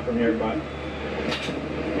should get down from here, but...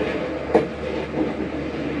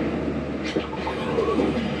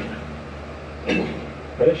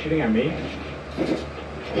 Are they shooting at me?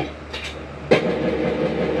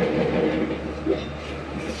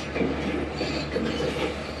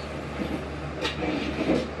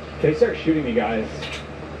 They start shooting me, guys.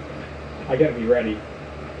 I gotta be ready.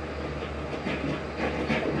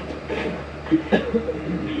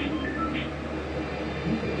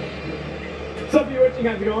 What's up, Bewitching?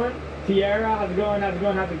 How's it going? Tierra, how's it going? How's it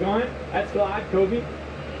going? How's it going? Escalade, Kobe.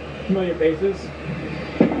 Familiar faces.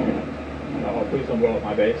 Oh, please don't blow up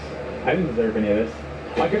my base. I didn't deserve any of this.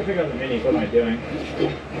 I couldn't pick up the minis. What am I doing?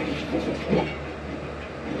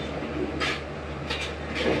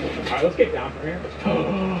 Alright, let's get down from here.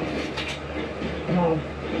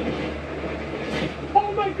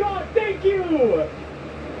 Oh my god, thank you!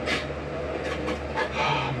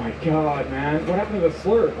 Oh my god, man. What happened to the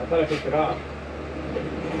slurp? I thought I picked it up.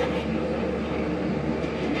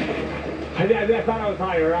 I thought I was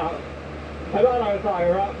higher up. I thought I was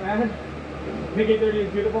higher up, man. Mickey 30 is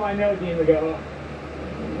beautiful. I know, game ago.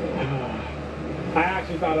 I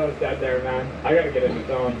actually thought I was dead there, man. I gotta get in the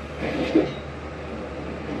zone.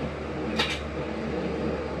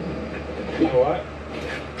 You know what?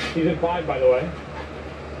 Season 5, by the way.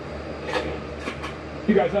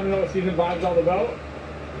 You guys want to know what Season 5 is all about?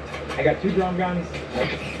 I got 2 drum guns.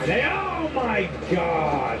 And they, oh my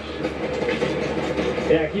gosh!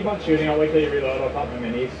 Yeah, keep on shooting. I'll wait till you reload. I'll pop my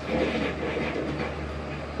minis.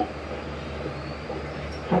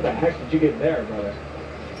 How the heck did you get there, brother?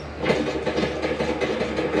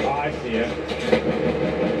 Oh, I see you.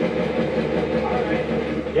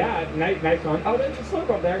 Alright. Yeah, nice one. Oh, there's a slope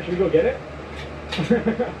up there. Should we go get it?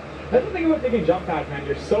 That's the thing about taking jump pads, man.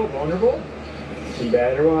 You're so vulnerable. You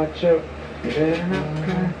better watch out. You better not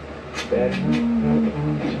cry. Better not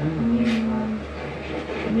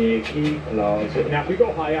Nikki loves it. Now, if we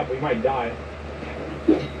go high up, we might die.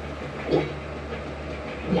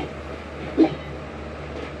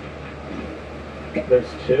 There's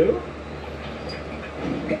two?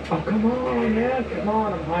 Oh, come on, man. Come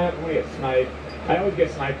on. I'm high up. I'm going to get sniped. I always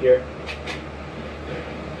get sniped here.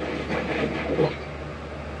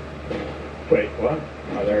 Wait, what?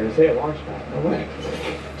 Oh, there it is. A launch pad. No way.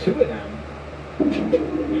 Two of them.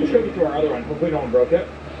 Let's go get to our other one. Hopefully no one broke it.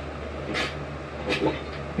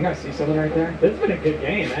 You guys see something right there? This has been a good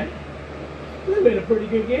game, man. This has been a pretty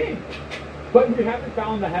good game. But we haven't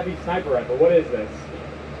found the heavy sniper rifle. What is this?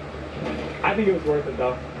 I think it was worth it,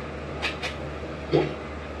 though.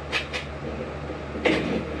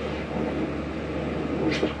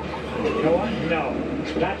 You know what? No.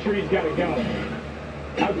 That tree's got to go.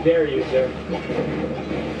 How dare you, sir?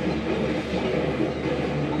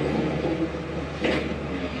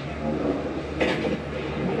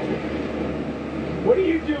 What are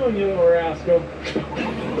you doing, you little rascal?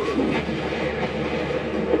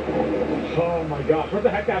 Oh my gosh, what the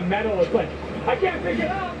heck that metal is like? I can't pick it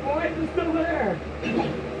up! Why is it still there?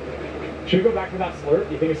 Should we go back to that slurp?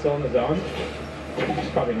 Do you think it's still in the zone?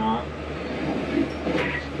 It's probably not.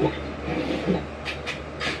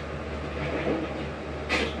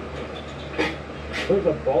 There's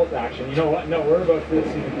a bolt action. You know what? No, we're about to the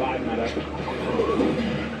season 5 meta.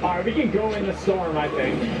 Alright, we can go in the storm, I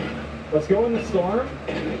think. Let's go in the storm.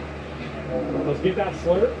 Let's get that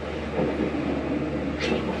slurp.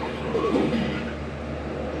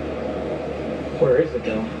 Where is it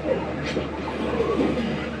though?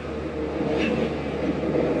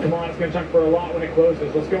 Come on, it's gonna chunk for a lot when it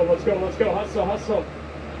closes. Let's go, let's go, let's go. Hustle, hustle.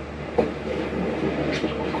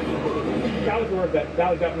 That was worth it. That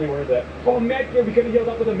was definitely worth it. Oh, medkit. We could have healed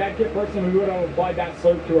up with a medkit first and we would have applied that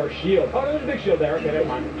slurp to our shield. Oh, there's a big shield there. Okay, never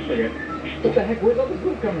mind. We're good. What the heck? Where's all this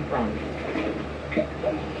loot coming from?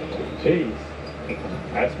 Jeez.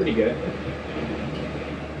 That's pretty good.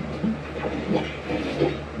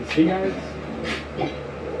 You see, guys?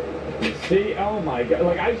 You see? Oh my god.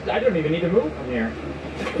 Like, I don't even need to move from here.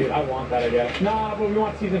 Dude, I want that, I guess. Nah, but we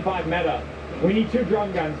want season 5 meta. We need 2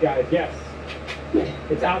 drum guns, guys. Yes.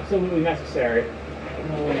 It's absolutely necessary.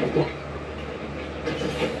 Oh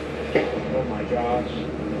my gosh.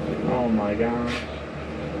 Oh my gosh.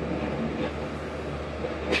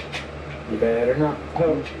 You better not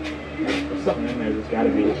poke. There's something in there, there's gotta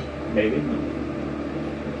be. Maybe.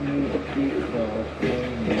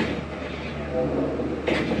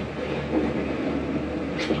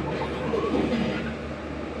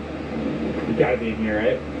 You gotta be in here,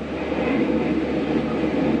 right?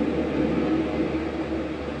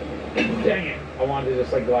 Dang it. I wanted to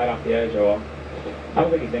just like glide off the edge. Oh well. I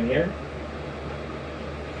don't think he's in here.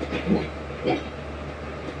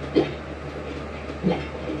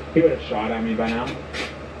 He would have shot at me by now.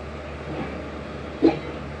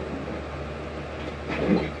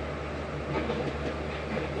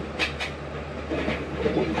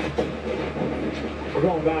 We're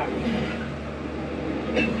going back.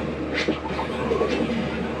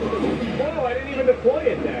 Whoa, I didn't even deploy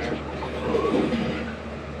it there.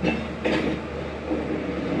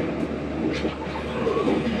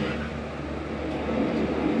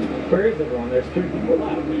 Where is everyone? There's 2 people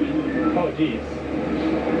left. Oh, jeez.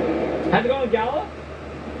 How's it going, Gala?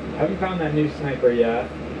 I haven't found that new sniper yet.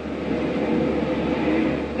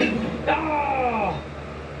 Oh!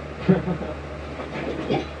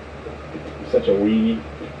 Such a weenie.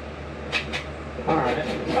 Alright.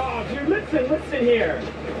 Oh, dude, listen here.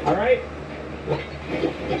 Alright?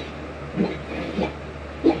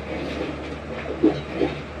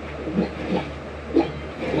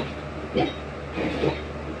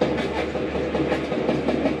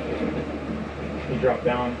 He dropped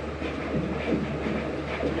down.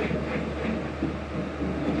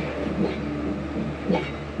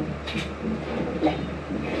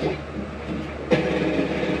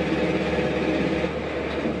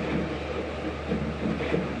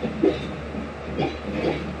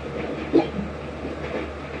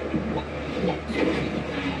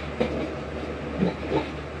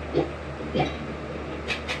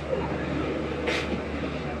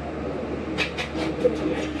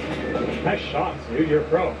 Nice shots, dude. You're a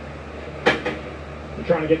pro. You're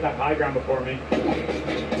trying to get that high ground before me.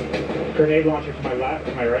 Grenade launcher to my left,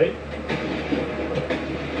 to my right.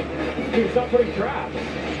 Dude, stop putting traps.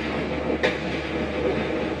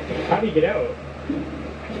 How do you get out?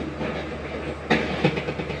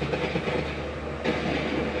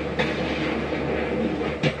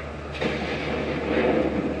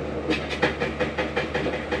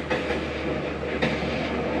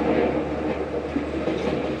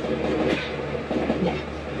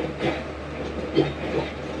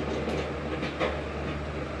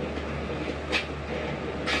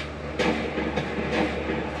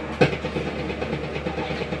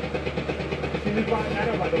 Season 5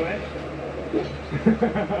 Meadow, by the way.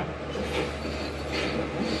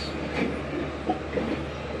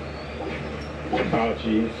 Oh,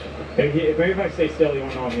 jeez. Maybe if I stay still, you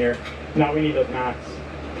won't know I'm here. No, we need those mats.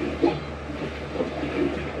 I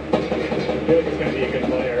feel like it's going to be a good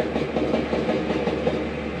player.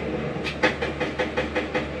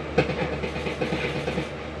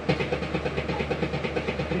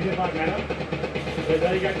 Season 5 meta? Did I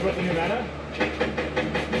tell you guys about the new meta?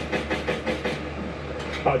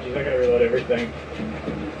 Oh, jeez, I gotta reload everything.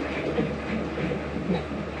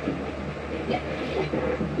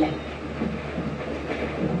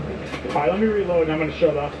 Alright, let me reload and I'm gonna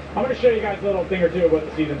show you guys a little thing or two about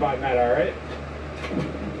the season 5 meta, alright?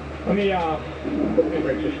 Let me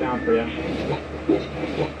break this down for you.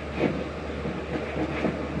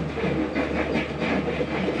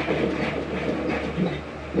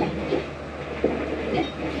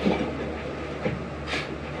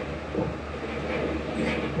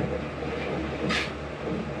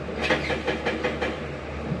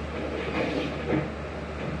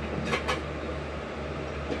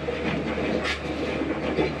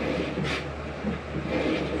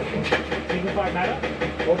 Season 5 meta?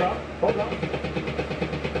 Hold up. Hold up,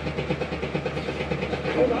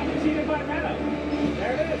 season 5 meta.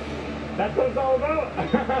 There it is. That's what it's all about.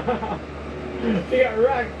 You got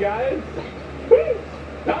wrecked, guys. Woo!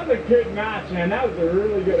 That was a good match, man. That was a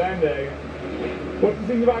really good ending. What's the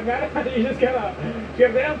season 5 meta? You just gotta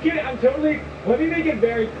I'm kidding. I'm totally, let me make it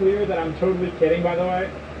very clear that I'm totally kidding, by the way.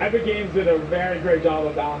 Epic Games did a very great job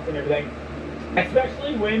of balancing everything.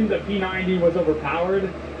 Especially when the P90 was overpowered.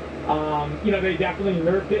 You know, they definitely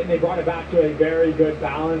nerfed it and they brought it back to a very good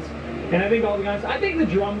balance. And I think all the guns, I think the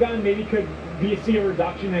drum gun maybe could see a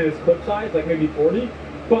reduction in its clip size, like maybe 40.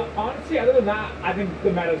 But honestly, other than that, I think the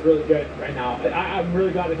meta is really good right now. I'm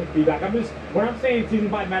really glad I took feedback. When I'm saying season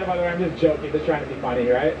 5 meta, by the way, I'm just joking, just trying to be funny,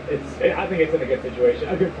 right? I think it's in a good situation,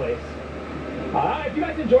 a good place. If you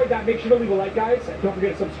guys enjoyed that, make sure to leave a like, guys. Don't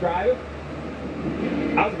forget to subscribe.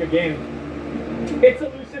 That was a good game. It's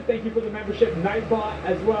Elusive, thank you for the membership. Nightbot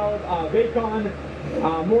as well, Vacon,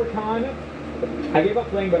 Morcon. I gave up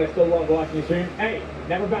playing, but I still love watching you stream. Hey,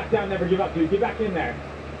 never back down, never give up, dude. Get back in there.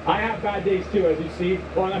 I have bad days too, as you see.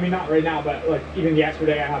 Well, I mean, not right now, but like even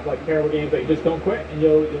yesterday, I have like terrible games. But you just don't quit, and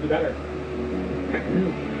you'll do better.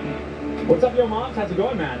 What's up, yo moms? How's it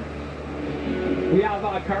going, man? We have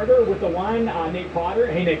Carter with the 1, Nate Potter.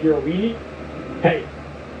 Hey, Nick, you're a weenie. Hey,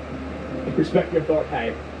 respect your thought.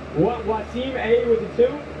 Hey. Wasim A with the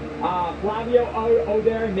 2, Flavio O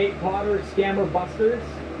there, Nate Potter, Scammer Busters.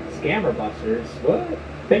 Scammer Busters? What?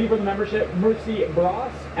 Thank you for the membership. Mercy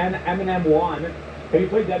Bros and Eminem 1. Have you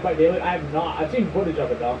played Dead by Daylight? I have not. I've seen footage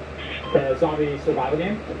of it though. The zombie survival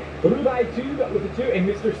game. Rubai 2 with the 2, and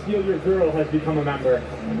Mr. Steal Your Girl has become a member.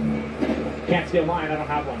 Can't steal mine, I don't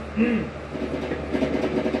have one.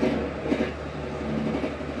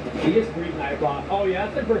 He just breathed Nightbot. Oh yeah,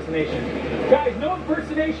 that's impersonation. Guys, no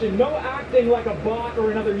impersonation, no acting like a bot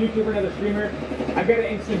or another YouTuber, another streamer. I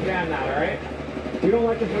gotta instant ban that, alright? We don't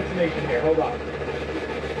like impersonation here, hold on.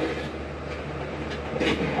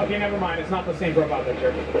 Okay, never mind, it's not the same profile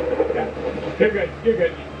picture. Okay. You're good, you're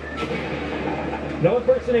good. No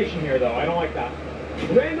impersonation here though, I don't like that.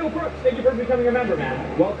 Randall Brooks, thank you for becoming a member,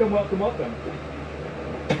 man. Welcome, welcome, welcome.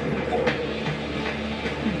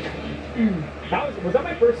 Was that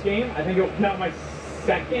my first game? I think no, my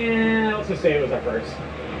second. Let's just say it was our first.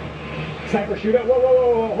 Sniper shootout.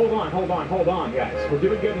 Whoa, hold on, guys. We're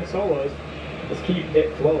doing good in solos. Let's keep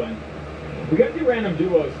it flowing. We gotta do random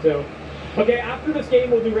duos too. Okay, after this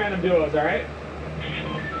game we'll do random duos, alright?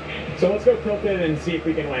 So let's go Tilted and see if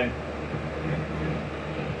we can win.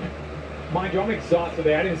 Mind you, I'm exhausted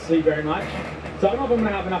today. I didn't sleep very much. So I don't know if I'm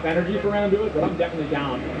gonna have enough energy for random duos, but I'm definitely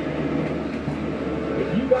down.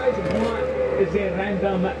 If you guys want the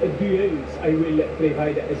random duos, I will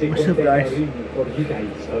provide the content for you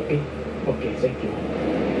guys, okay? Okay, thank you.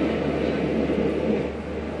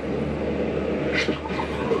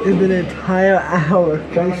 It's been an entire hour.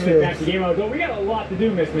 We got a lot to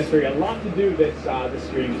do, Miss Mystery. A lot to do this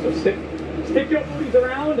stream. So stick your booties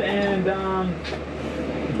around and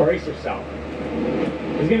brace yourself.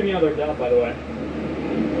 There's gonna be another death, by the way.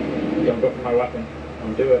 Don't go for my weapon.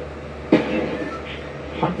 Don't do it.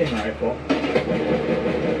 Hunting rifle.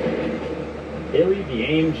 Illy the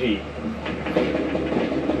AMG.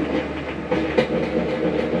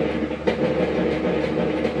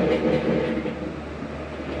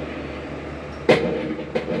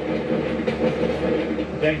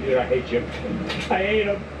 Dang, dude, I hate you. I hate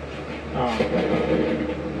him.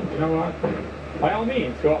 You know what? By all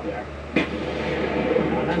means, go up there.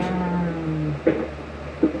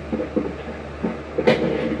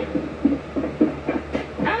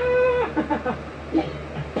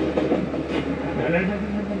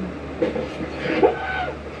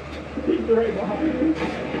 He's right behind me.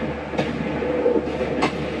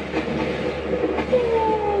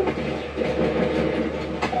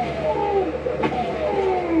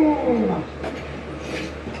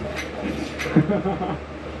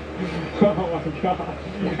 Oh my god.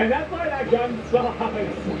 And that's why that gun sucks.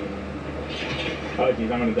 Oh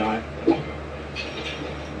jeez, I'm gonna die.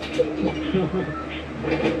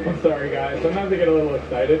 I'm sorry guys. Sometimes I get a little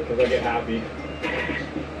excited because I get happy.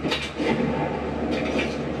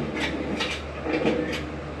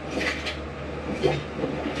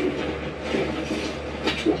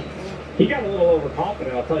 He got a little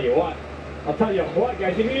overconfident, I'll tell you what. I'll tell you what,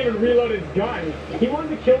 guys, he didn't even reload his gun. He wanted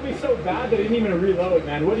to kill me so bad that he didn't even reload,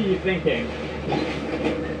 man. What are you thinking?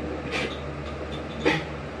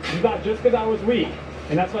 You thought just because I was weak,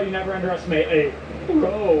 and that's why you never underestimate a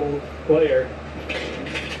pro player.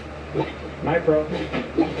 My pro. I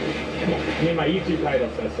mean, my YouTube title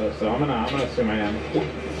says so, so I'm gonna assume I am.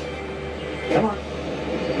 Come on.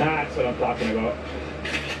 That's what I'm talking about.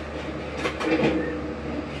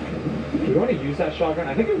 Do we want to use that shotgun?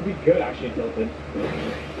 I think it would be good actually tilted.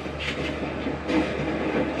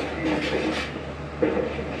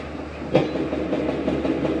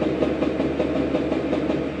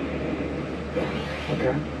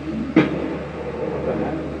 Okay. What the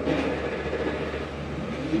heck?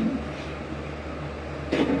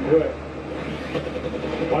 Do it.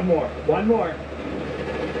 One more. One more.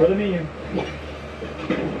 For the meme.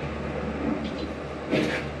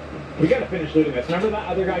 We gotta finish looting this. Remember that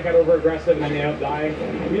other guy got over aggressive and then they ended up dying?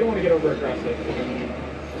 We don't want to get over aggressive.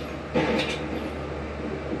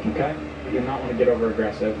 Okay? We do not want to get over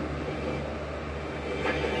aggressive.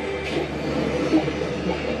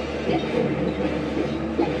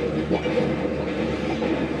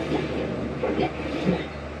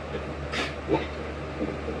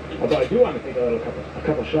 Although I do want to take a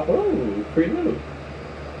couple shots. Oh, free loot.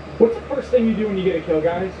 What's the first thing you do when you get a kill,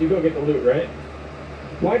 guys? You go get the loot, right?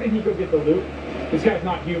 Why didn't he go get the loot? This guy's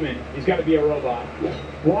not human. He's got to be a robot.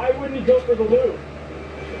 Why wouldn't he go for the loot?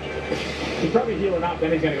 He's probably healing up,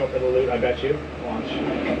 then he's going to go for the loot, I bet you. Watch.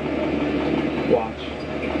 Watch.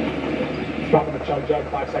 He's popping a chug jug,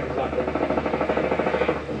 5 seconds left.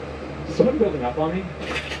 Is someone building up on me?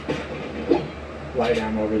 Light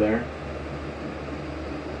ammo over there.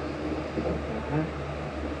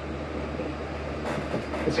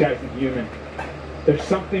 This guy's inhuman. There's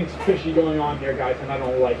something fishy going on here, guys, and I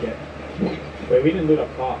don't like it. Wait, we didn't loot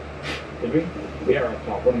up top. Did we? We are up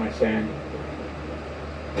top. What am I saying?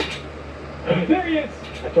 There he is!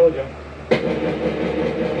 I told you.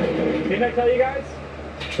 Didn't I tell you guys?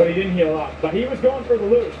 But he didn't heal up. But he was going for the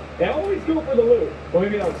loot. They always go for the loot. Well,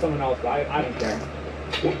 maybe that was someone else, but I don't care.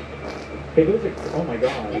 Hey, those are... Oh, my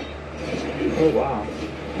God. Oh, wow.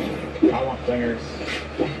 I want flingers.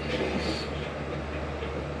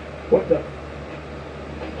 What the...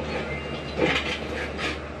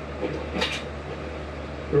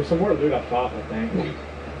 There was some more loot up top, I think.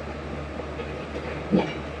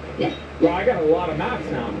 Well, I got a lot of maps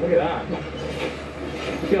now. Look at that. I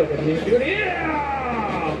feel like I didn't even do it.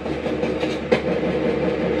 Yeah!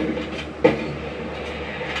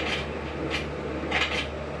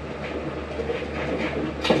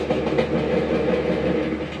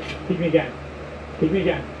 Peek me again. Peek me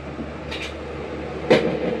again.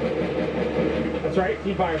 That's right.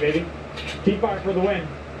 Team fire, baby. Team fire for the win.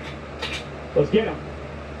 Let's get him.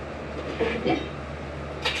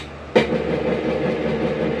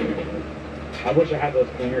 I wish I had those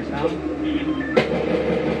clingers now.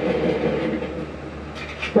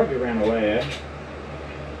 Probably ran away, eh?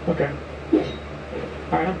 Okay.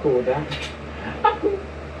 Alright, I'm cool with that. I'm cool.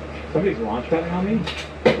 Somebody's launch padding on me?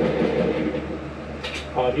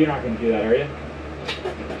 Oh, you're not going to do that, are you?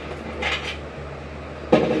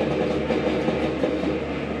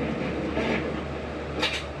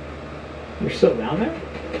 You're still down there?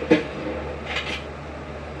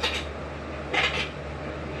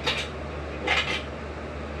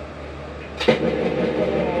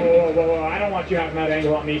 Whoa, I don't want you having that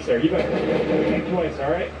angle on me, sir. You better think twice,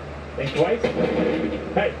 alright? Think twice?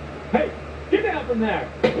 Hey, hey, Get down from there!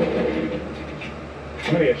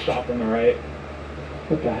 I'm gonna get shot from the right.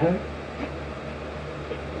 What the heck?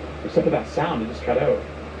 What's up with that sound? It just cut out.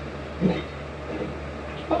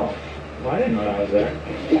 Oh. Well, I didn't know that was there.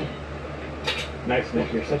 Nice,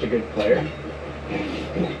 Nick. You're such a good player.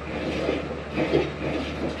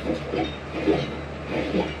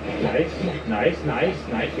 Nice, nice, nice,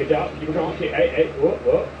 nice. Good job. Keep it going. Hey, hey, whoa,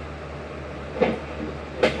 whoa.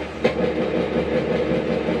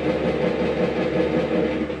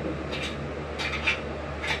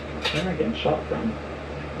 Where am I getting shot from?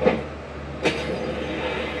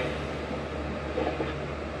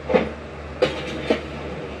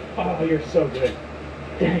 Oh, you're so good.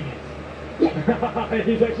 Dang it.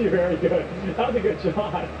 He's actually very good. That was a good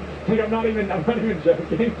shot. Like I'm not even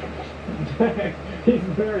joking. He's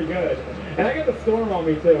very good. And I got the storm on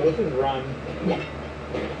me too. Let's just run.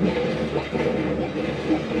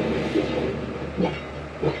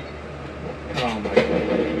 Oh my god.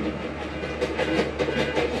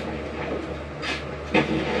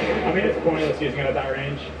 I mean it's pointless using it at that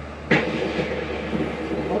range.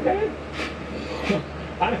 Okay.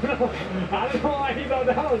 I don't know why he thought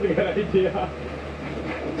that was a good idea.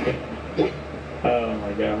 Oh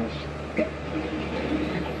my gosh.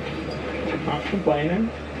 Not complaining.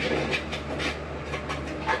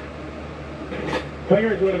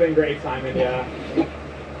 Clingers would have been great, Simon, yeah.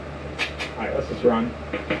 Alright, let's just run.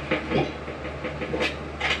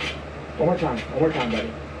 One more time,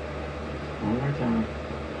 buddy. One more time.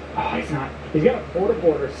 Oh, he's got a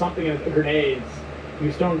porta-board or something in his grenades. He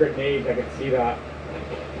was throwing grenades, I could see that.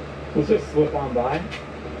 Let's just slip on by.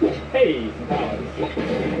 Hey, some pallets.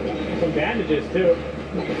 Some bandages, too.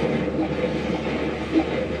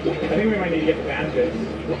 I think we might need to get the bandages.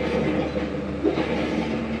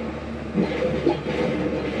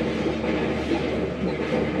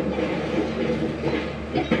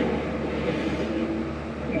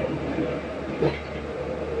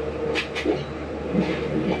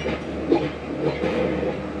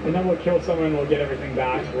 And then we'll kill someone, we'll get everything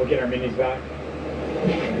back, we'll get our minis back.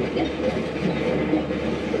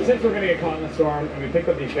 But since we're going to get caught in the storm and we picked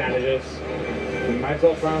up these bandages, we might as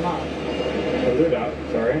well try them out. Or loot out,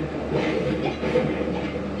 sorry.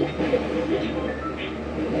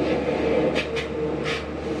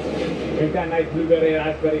 Drink that nice blueberry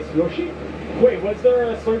raspberry slushy. Wait, was there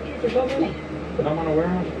a slurp juice or something that I'm unaware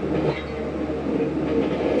of?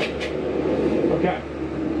 Okay.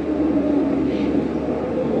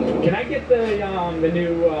 Can I get the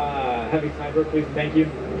new heavy sniper, please? Thank you.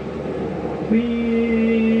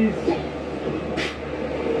 Please.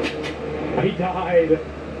 He died.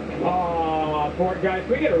 Aw, poor guys.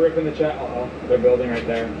 Can we get a rip in the chat? Uh-oh, they're building right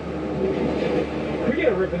there. Can we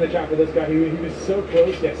get a rip in the chat for this guy? He was so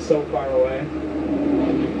close yet so far away.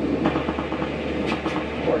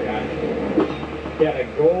 Poor guy. He had a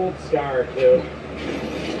gold scar too.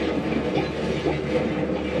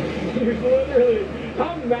 He was literally.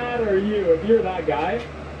 How mad are you if you're that guy?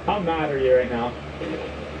 How mad are you right now?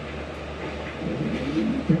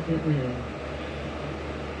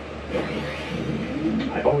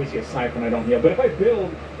 I always get sniped when I don't heal. But if I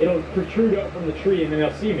build, it'll protrude out from the tree and then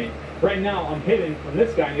they'll see me. Right now, I'm hidden from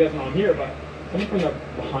this guy and he doesn't know I'm here, but someone from the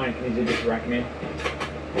behind can easily just wreck me.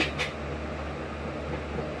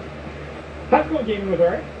 How's it going gaming with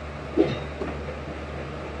Eric?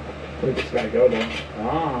 Where'd this guy go though?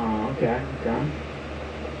 Oh, okay, okay.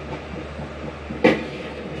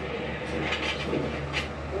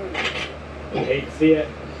 I hate to see it.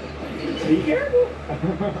 Be careful!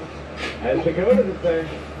 As Dakota would say.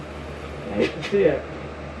 I hate to see it.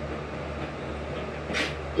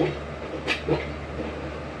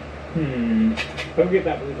 Go get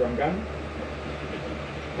that blue drum gun.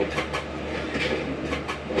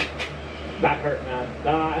 That hurt, man.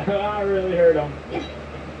 That really hurt him.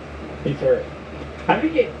 He's hurt. I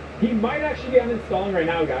think he might actually be uninstalling right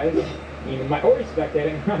now, guys. He might, or he's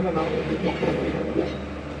spectating. I don't know.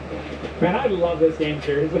 Man, I love this game,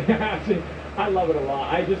 seriously. Actually, I love it a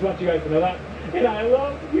lot. I just want you guys to know that. And I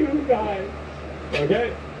love you guys.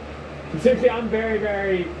 Okay? Seriously, I'm very,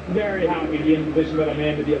 very, very happy to be in the position that I'm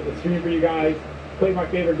in, to be able to stream for you guys, play my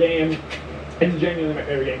favorite game. It's genuinely my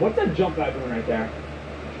favorite game. What's that jump pad doing right there?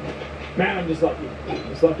 Man, I'm just lucky.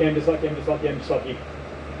 Just lucky, I'm just lucky, I'm just lucky, I'm just lucky.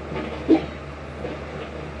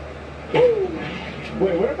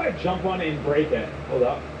 Wait, what if I jump on it and break it? Hold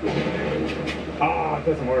up. Ah, it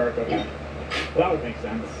doesn't work. Okay. Well, that would make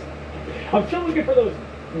sense. I'm still looking for those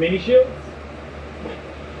mini shields.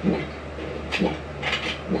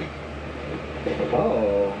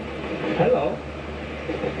 Oh. Hello.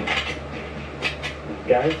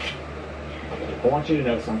 Guys, I want you to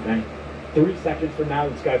know something. 3 seconds from now,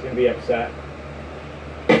 this guy's going to be upset.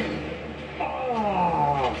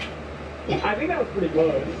 I think that was pretty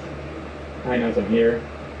close. I know some here.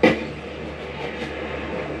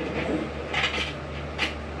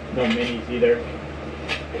 No minis either.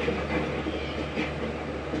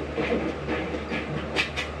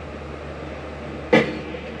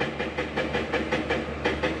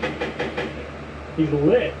 He's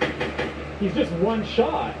lit. He's just one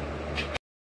shot.